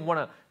we don't want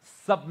to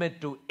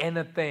submit to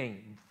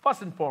anything.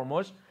 First and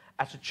foremost,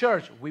 as a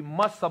church, we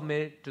must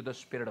submit to the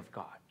Spirit of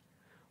God.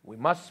 We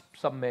must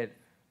submit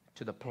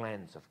to the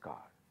plans of God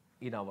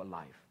in our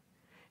life.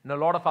 And a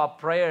lot of our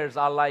prayers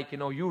are like,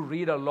 you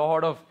read a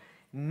lot of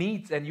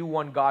needs and you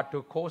want God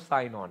to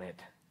co-sign on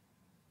it.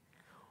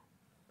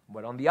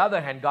 But on the other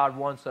hand, God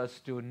wants us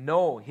to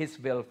know His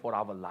will for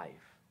our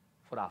life,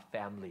 for our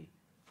family,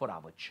 for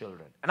our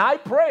children. And I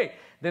pray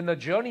that in the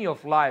journey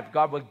of life,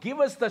 God will give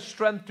us the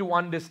strength to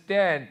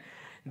understand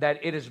that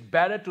it is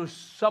better to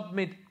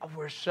submit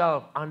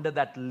ourselves under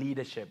that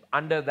leadership,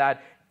 under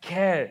that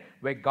care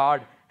where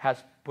God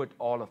has put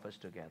all of us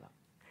together.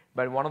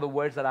 But one of the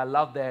words that I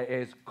love there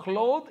is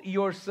clothe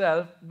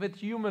yourself with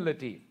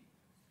humility.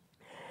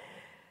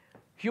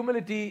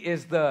 Humility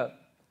is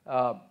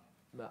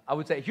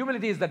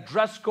humility is the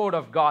dress code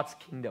of God's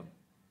kingdom.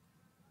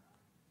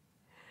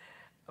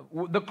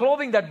 The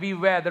clothing that we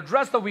wear, the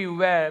dress that we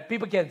wear,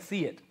 people can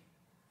see it.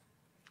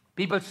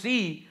 People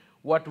see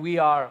what we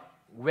are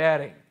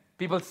wearing.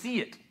 People see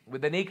it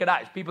with the naked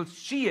eyes. People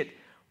see it,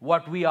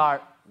 what we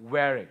are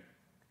wearing.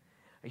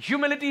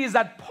 Humility is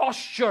that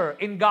posture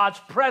in God's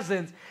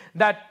presence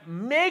that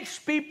makes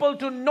people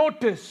to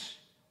notice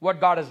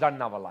what God has done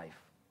in our life.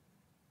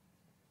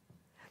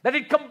 That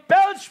it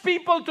compels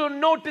people to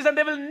notice, and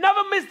they will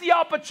never miss the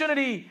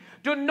opportunity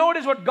to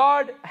notice what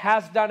God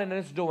has done and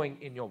is doing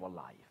in your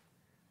life.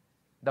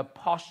 The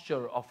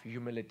posture of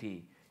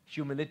humility.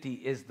 Humility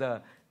is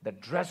the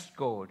dress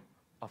code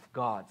of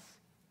God's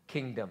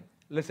kingdom.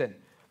 Listen,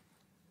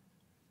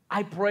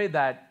 I pray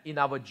that in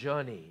our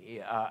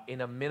journey, in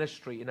a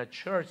ministry, in a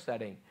church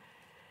setting,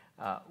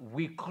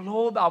 we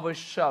clothe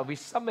ourselves, we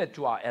submit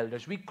to our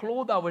elders, we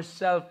clothe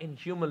ourselves in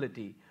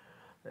humility,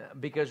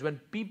 because when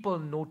people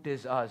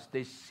notice us,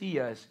 they see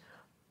us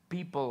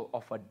people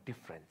of a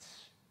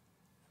difference.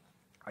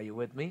 Are you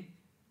with me?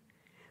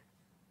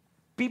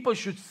 People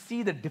should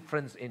see the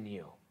difference in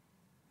you.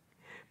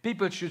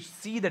 People should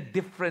see the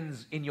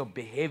difference in your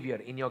behavior,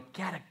 in your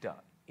character,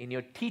 in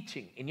your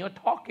teaching, in your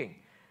talking,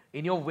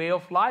 in your way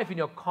of life, in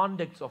your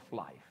conduct of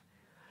life.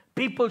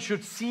 People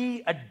should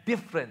see a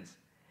difference.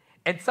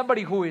 And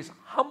somebody who is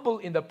humble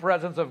in the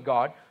presence of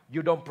God,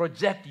 you don't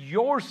project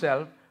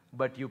yourself,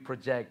 but you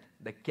project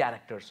the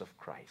characters of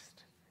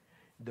Christ,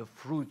 the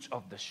fruits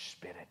of the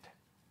Spirit.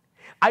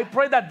 I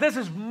pray that this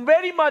is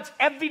very much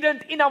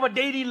evident in our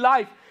daily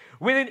life.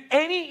 Within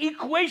any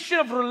equation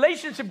of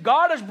relationship,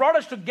 God has brought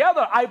us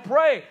together. I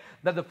pray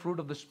that the fruit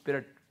of the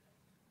Spirit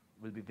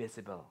will be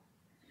visible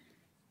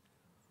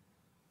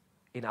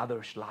in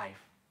others'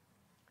 life,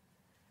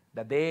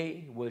 that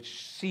they will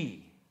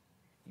see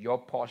your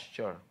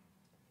posture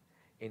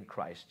in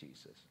Christ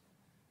Jesus.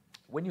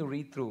 When you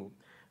read through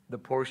the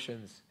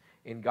portions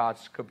in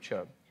God's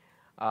scripture,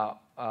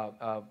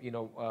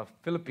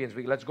 Philippians,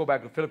 let's go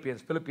back to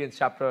Philippians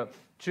chapter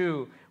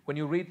 2. When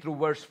you read through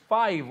verse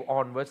 5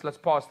 onwards, let's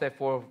pause there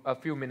for a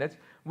few minutes.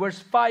 Verse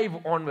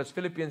 5 onwards,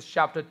 Philippians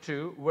chapter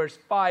 2, verse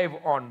 5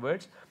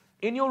 onwards.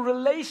 In your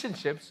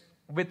relationships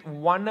with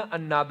one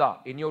another,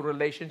 in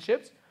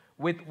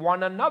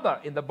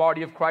the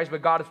body of Christ where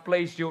God has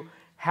placed you,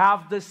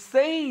 have the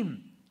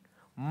same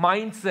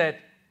mindset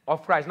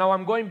of Christ. Now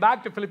I'm going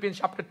back to Philippians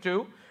chapter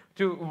 2.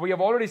 We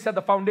have already set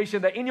the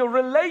foundation that in your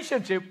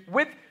relationship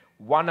with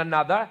one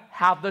another,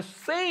 have the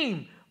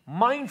same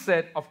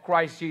mindset of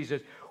Christ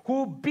Jesus,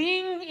 who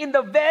being in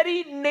the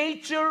very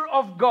nature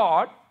of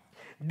God,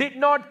 did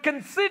not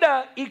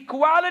consider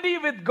equality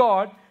with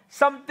God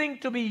something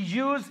to be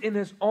used in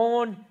His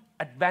own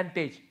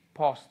advantage.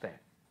 Pause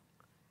there.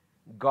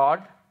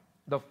 God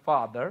the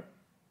Father,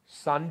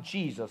 Son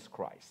Jesus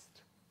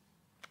Christ.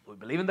 We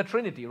believe in the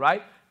Trinity,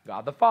 right?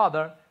 God the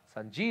Father,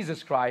 Son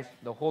Jesus Christ,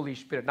 the Holy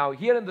Spirit. Now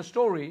here in the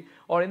story,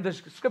 or in the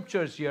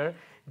scriptures here,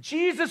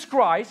 Jesus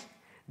Christ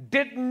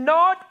did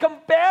not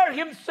compare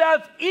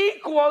Himself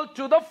equal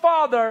to the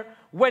Father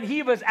when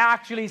He was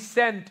actually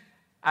sent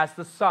as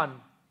the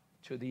Son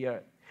to the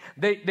earth.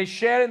 They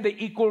share in the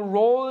equal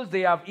roles,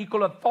 they have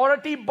equal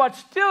authority, but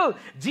still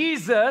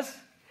Jesus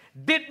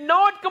did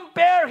not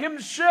compare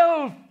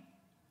Himself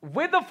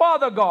with the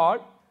Father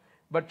God,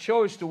 but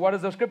chose to, what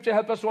does the scripture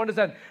help us to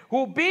understand?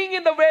 Who being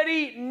in the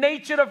very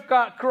nature of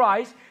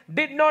Christ,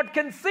 did not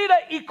consider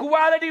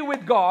equality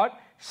with God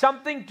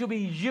something to be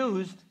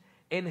used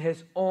in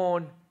His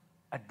own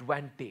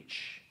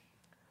advantage.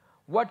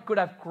 What could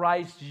have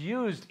Christ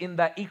used in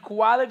the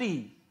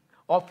equality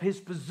of His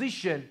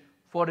position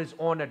for His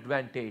own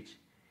advantage?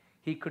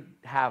 He could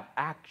have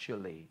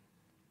actually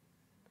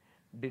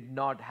did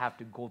not have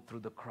to go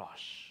through the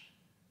cross.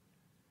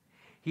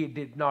 He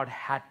did not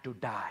have to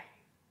die.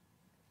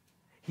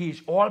 He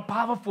is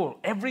all-powerful,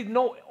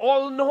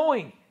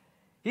 all-knowing.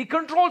 He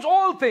controls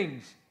all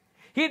things.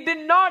 He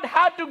did not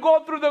have to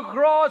go through the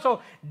cross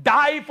or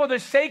die for the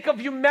sake of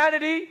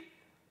humanity,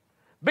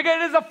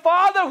 because it is the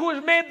Father who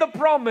has made the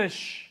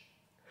promise.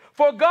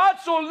 For God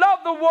so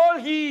loved the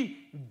world, He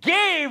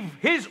gave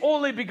His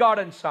only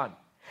begotten Son.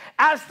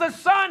 As the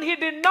Son, He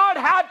did not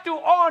have to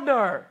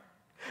honor,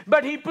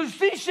 but He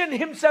positioned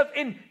Himself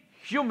in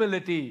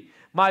humility.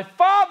 My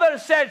Father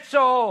said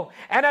so,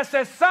 and as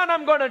a son,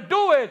 I'm going to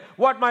do it,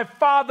 what my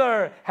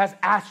Father has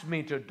asked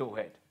me to do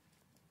it.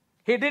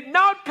 He did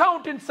not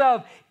count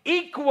Himself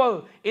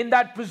equal in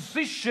that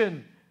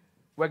position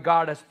where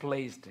God has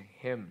placed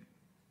Him.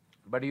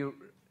 But you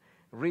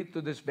read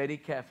through this very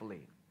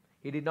carefully.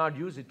 He did not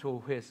use it to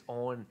His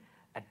own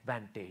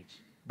advantage.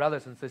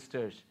 Brothers and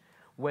sisters,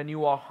 when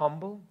you are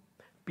humble,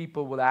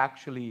 people will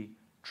actually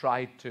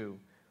try to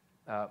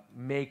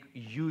make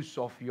use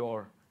of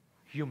your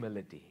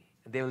humility.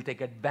 They will take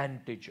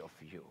advantage of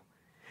you.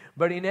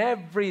 But in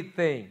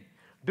everything,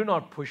 do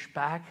not push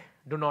back.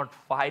 Do not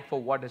fight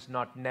for what is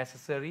not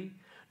necessary.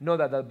 Know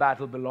that the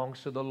battle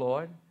belongs to the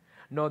Lord.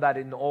 Know that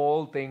in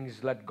all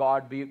things let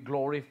God be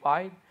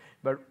glorified.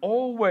 But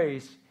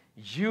always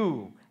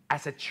you,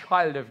 as a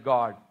child of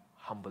God,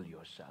 humble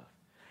yourself.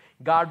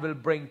 God will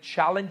bring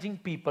challenging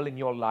people in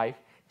your life,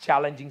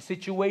 challenging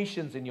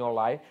situations in your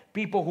life,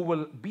 people who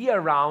will be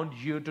around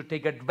you to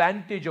take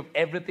advantage of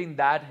everything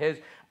that is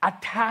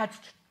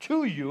attached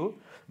to you.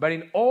 But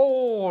in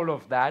all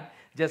of that,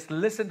 just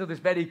listen to this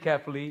very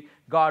carefully.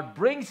 God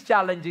brings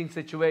challenging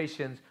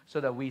situations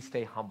so that we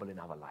stay humble in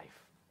our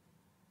life.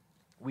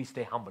 We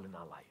stay humble in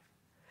our life.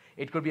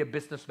 It could be a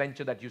business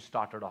venture that you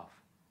started off.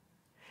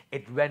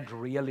 It went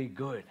really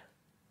good,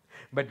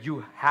 but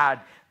you had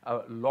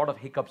a lot of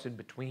hiccups in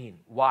between.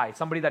 Why?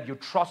 Somebody that you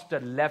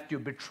trusted left you,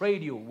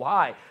 betrayed you.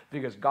 Why?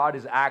 Because God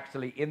is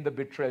actually in the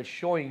betrayal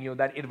showing you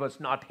that it was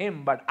not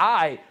Him, but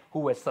I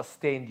who has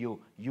sustained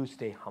you. You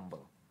stay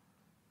humble.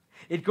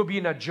 It could be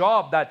in a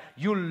job that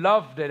you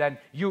loved it and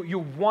you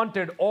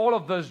wanted all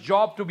of this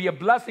job to be a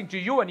blessing to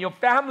you and your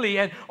family,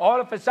 and all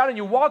of a sudden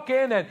you walk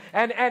in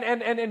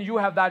and you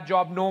have that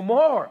job no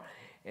more.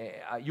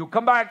 You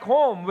come back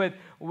home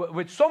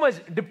with so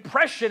much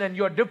depression, and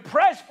you're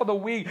depressed for the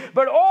week.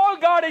 But all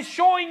God is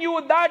showing you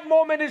at that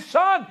moment is,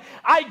 son,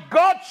 I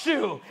got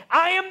you.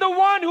 I am the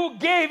one who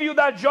gave you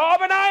that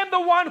job, and I am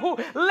the one who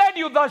led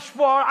you thus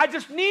far. I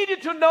just need you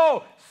to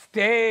know,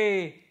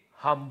 stay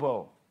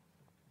humble.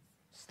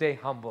 Stay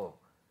humble.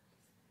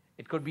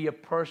 It could be a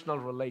personal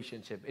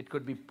relationship. It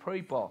could be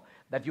people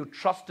that you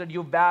trusted,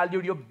 you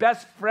valued, your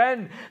best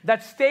friend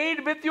that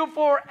stayed with you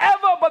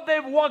forever, but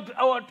they've walked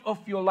out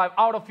of your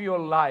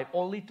life,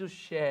 only to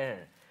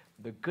share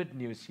the good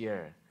news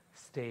here.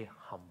 Stay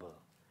humble.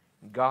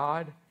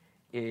 God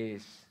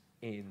is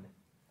in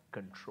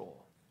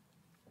control.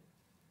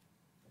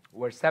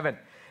 Verse 7.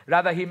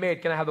 Rather He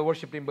made, can I have the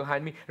worship team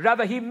behind me?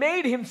 Rather He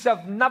made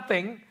Himself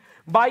nothing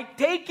by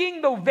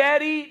taking the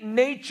very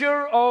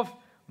nature of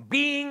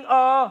being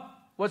a,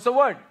 what's the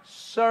word?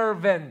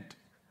 Servant.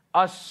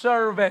 A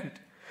servant.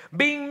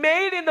 Being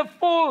made in the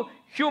full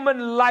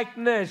human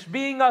likeness.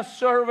 Being a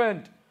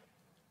servant.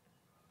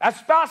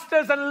 As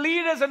pastors and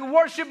leaders and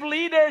worship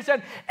leaders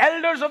and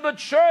elders of the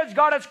church,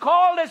 God has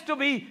called us to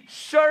be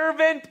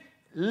servant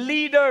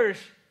leaders.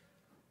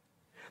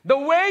 The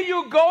way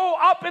you go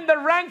up in the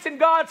ranks in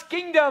God's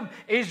kingdom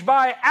is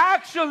by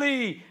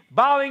actually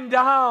bowing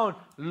down,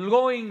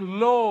 going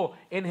low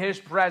in His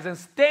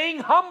presence, staying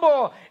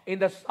humble in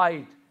the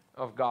sight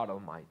of God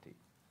Almighty.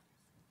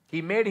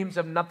 He made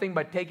Himself nothing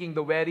by taking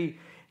the very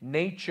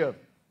nature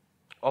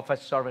of a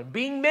servant,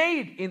 being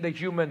made in the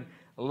human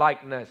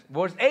likeness.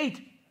 Verse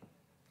 8,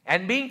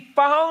 and being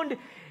found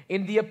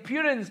in the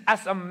appearance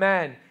as a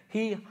man,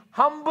 He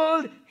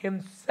humbled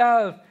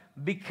Himself,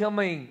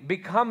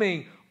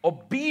 becoming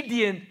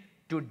obedient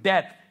to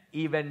death,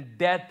 even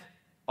death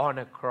on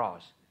a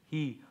cross.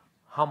 He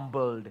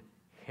humbled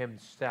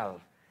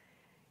Himself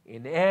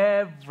in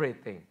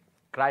everything.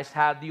 Christ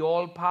had the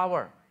all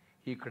power.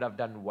 He could have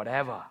done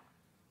whatever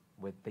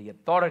with the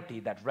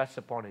authority that rests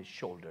upon His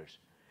shoulders,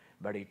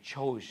 but He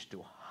chose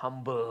to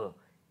humble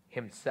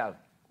Himself.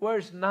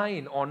 Verse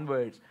 9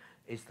 onwards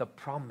is the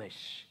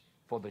promise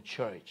for the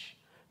church,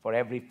 for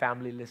every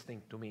family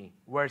listening to me.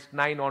 Verse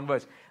 9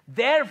 onwards.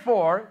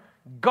 Therefore,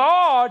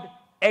 God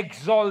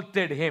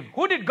exalted Him.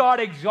 Who did God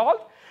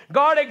exalt?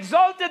 God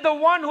exalted the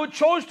one who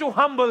chose to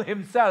humble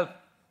Himself.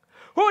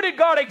 Who did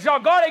God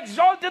exalt? God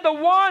exalted the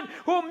one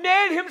who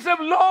made Himself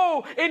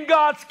low in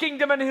God's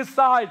kingdom and His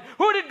side.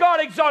 Who did God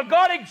exalt?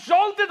 God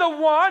exalted the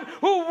one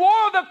who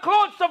wore the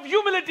clothes of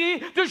humility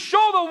to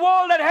show the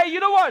world that, hey,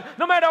 you know what?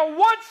 No matter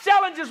what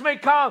challenges may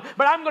come,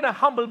 but I'm going to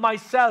humble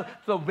myself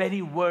to the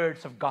very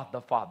words of God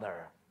the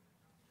Father.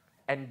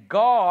 And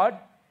God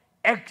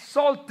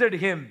exalted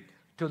Him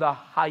to the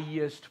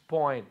highest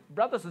point.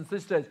 Brothers and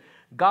sisters,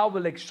 God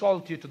will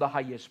exalt you to the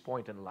highest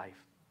point in life,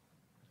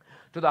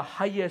 to the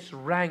highest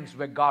ranks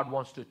where God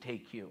wants to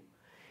take you.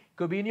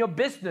 Could be in your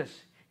business.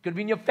 Could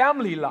be in your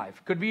family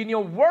life. Could be in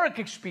your work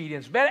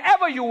experience.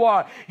 Wherever you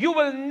are, you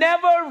will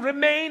never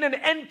remain an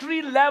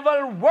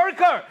entry-level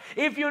worker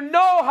if you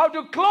know how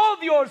to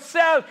clothe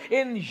yourself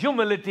in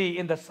humility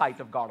in the sight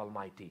of God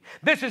Almighty.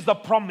 This is the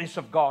promise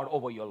of God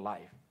over your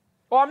life.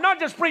 Oh, I'm not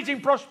just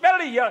preaching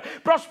prosperity here.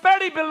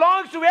 Prosperity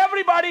belongs to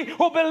everybody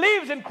who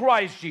believes in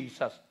Christ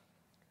Jesus.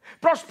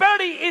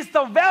 Prosperity is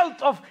the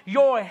wealth of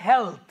your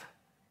health,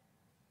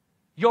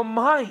 your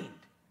mind,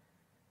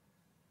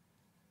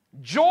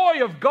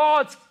 joy of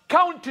God's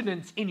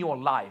countenance in your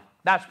life.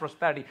 That's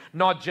prosperity,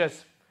 not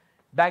just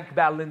bank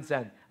balance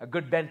and a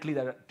good Bentley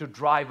to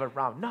drive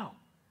around. No.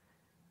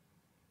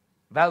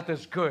 Wealth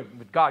is good,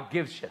 but God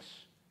gives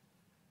us.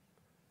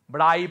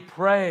 But I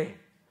pray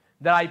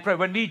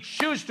when we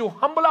choose to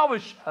humble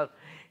ourselves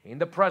in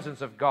the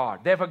presence of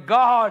God. Therefore,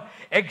 God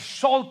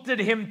exalted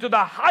him to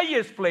the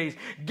highest place,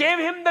 gave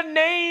him the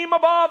name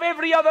above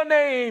every other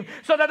name,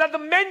 so that at the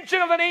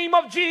mention of the name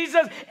of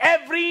Jesus,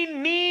 every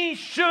knee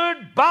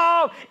should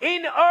bow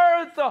in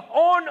earth,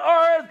 on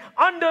earth,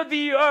 under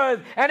the earth,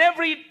 and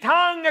every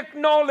tongue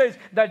acknowledge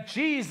that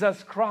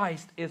Jesus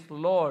Christ is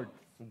Lord.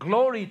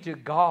 Glory to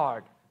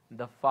God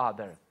the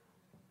Father.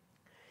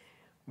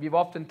 We've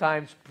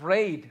oftentimes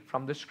prayed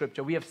from the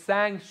Scripture. We have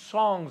sang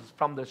songs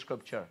from the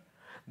Scripture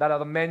that are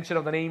the mention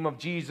of the name of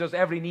Jesus.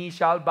 Every knee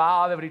shall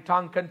bow, every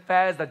tongue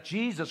confess that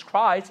Jesus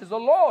Christ is the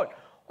Lord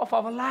of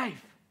our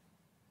life.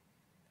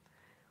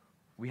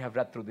 We have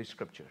read through these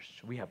Scriptures.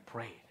 We have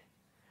prayed.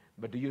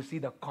 But do you see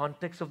the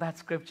context of that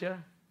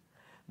Scripture?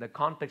 The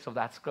context of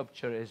that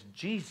Scripture is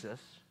Jesus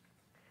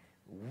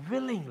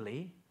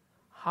willingly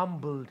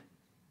humbled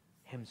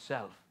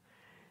himself.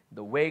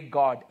 The way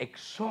God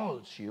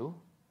exalts you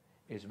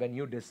is when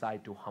you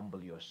decide to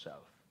humble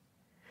yourself.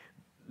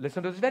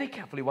 Listen to this very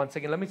carefully once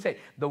again. Let me say,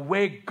 the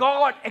way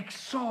God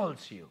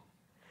exalts you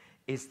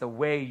is the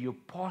way you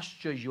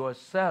posture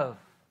yourself,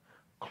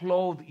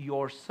 clothe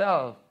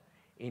yourself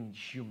in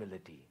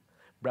humility.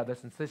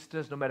 Brothers and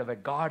sisters, no matter where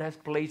God has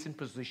placed and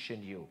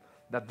positioned you,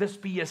 that this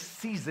be a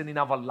season in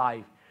our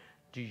life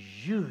to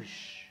use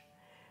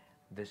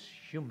this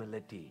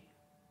humility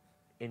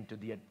into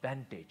the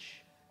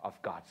advantage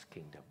of God's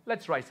kingdom.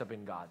 Let's rise up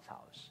in God's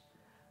house.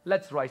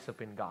 Let's rise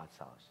up in God's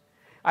house.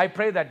 I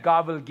pray that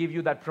God will give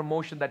you that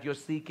promotion that you're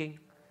seeking.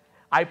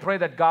 I pray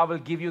that God will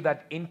give you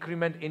that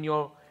increment in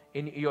your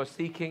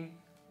seeking.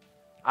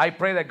 I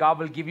pray that God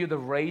will give you the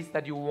raise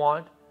that you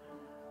want.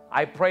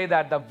 I pray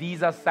that the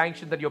visa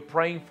sanction that you're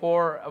praying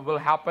for will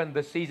happen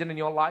this season in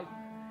your life.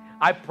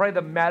 I pray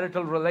the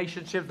marital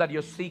relationships that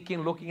you're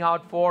seeking, looking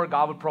out for,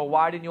 God will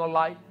provide in your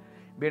life.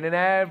 But in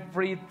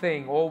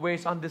everything,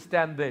 always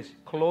understand this.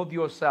 Clothe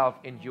yourself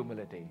in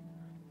humility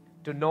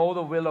to know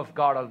the will of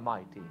God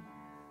Almighty.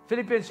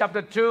 Philippians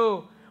chapter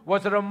 2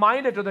 was a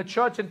reminder to the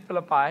church in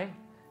Philippi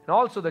and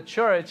also the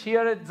church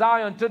here at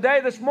Zion today,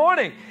 this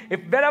morning.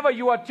 If wherever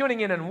you are tuning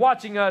in and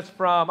watching us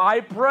from, I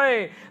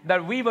pray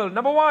that we will,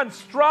 number one,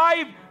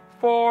 strive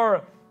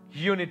for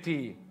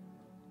unity.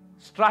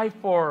 Strive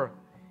for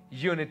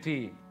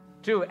unity.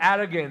 2,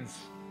 arrogance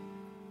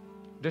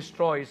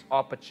destroys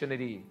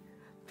opportunity.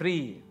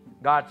 3,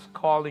 God's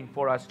calling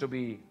for us to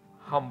be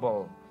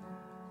humble.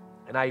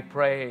 And I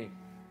pray,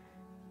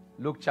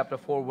 Luke chapter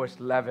 4 verse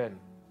 11,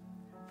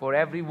 for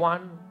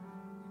everyone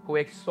who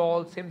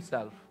exalts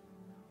himself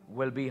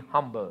will be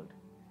humbled,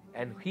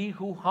 and he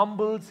who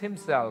humbles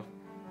himself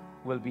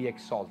will be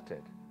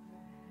exalted.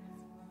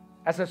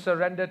 As I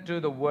surrender to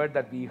the word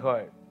that we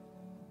heard,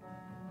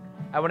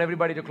 I want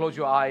everybody to close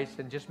your eyes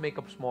and just make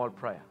a small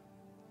prayer.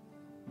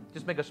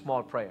 Just make a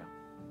small prayer.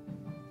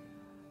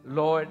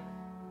 Lord,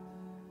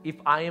 if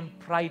I am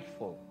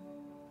prideful,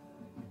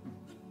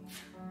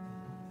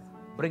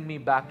 bring me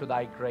back to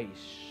thy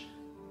grace.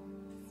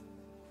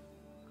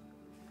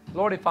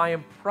 Lord, if I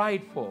am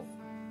prideful,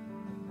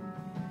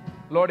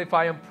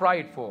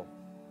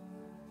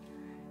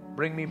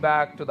 bring me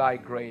back to thy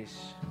grace.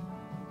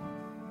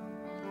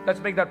 Let's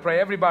make that prayer.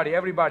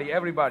 Everybody in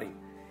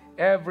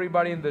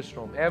this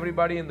room.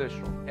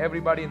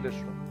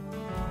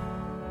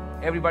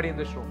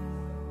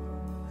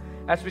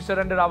 As we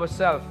surrender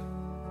ourselves,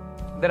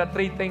 there are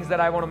 3 things that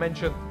I want to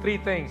mention. 3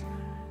 things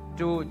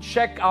to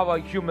check our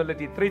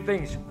humility. 3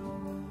 things.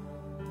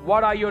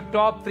 What are your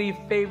top 3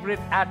 favorite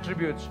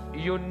attributes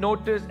you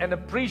notice and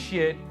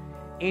appreciate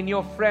in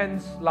your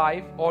friend's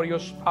life or your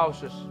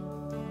spouse's?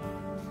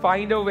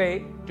 Find a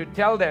way to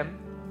tell them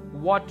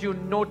what you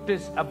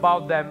notice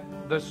about them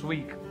this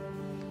week.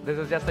 This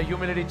is just a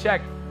humility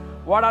check.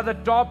 What are the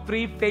top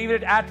 3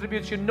 favorite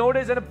attributes you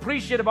notice and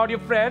appreciate about your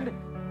friend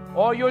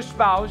or your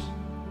spouse?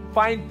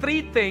 Find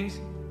 3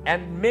 things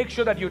and make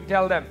sure that you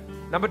tell them.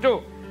 Number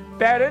 2,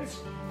 parents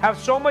have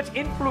so much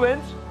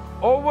influence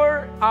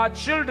over our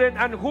children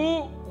and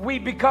who we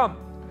become.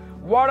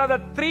 What are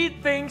the 3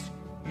 things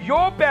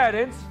your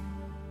parents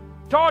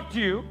taught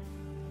you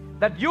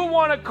that you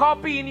want to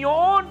copy in your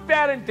own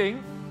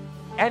parenting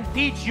and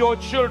teach your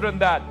children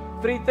that?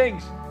 3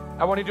 things.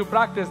 I want you to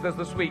practice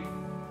this week.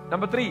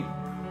 Number 3,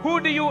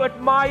 who do you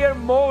admire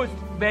most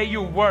where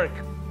you work?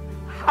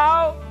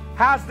 How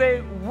Has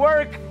their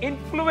work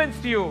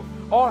influenced you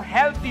or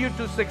helped you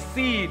to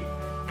succeed?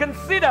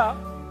 Consider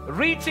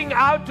reaching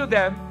out to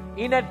them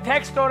in a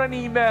text or an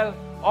email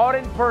or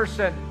in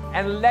person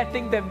and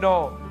letting them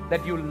know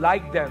that you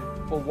like them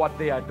for what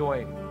they are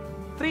doing.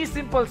 3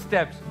 simple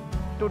steps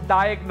to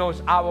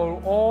diagnose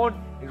our own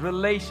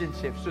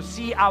relationships, to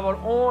see our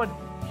own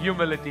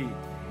humility.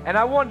 And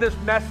I want this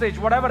message,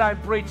 whatever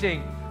I'm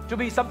preaching, to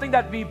be something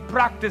that we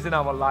practice in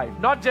our life.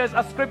 Not just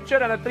a scripture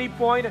and a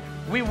 3-point,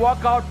 we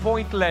walk out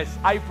pointless.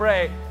 I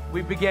pray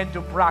we begin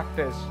to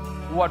practice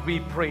what we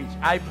preach.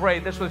 I pray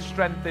this will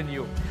strengthen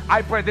you.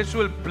 I pray this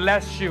will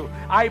bless you.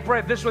 I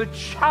pray this will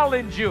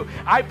challenge you.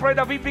 I pray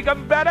that we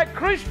become better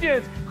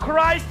Christians.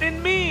 Christ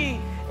in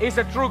me is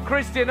a true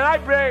Christian. And I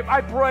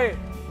pray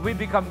we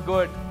become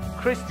good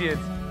Christians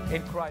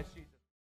in Christ.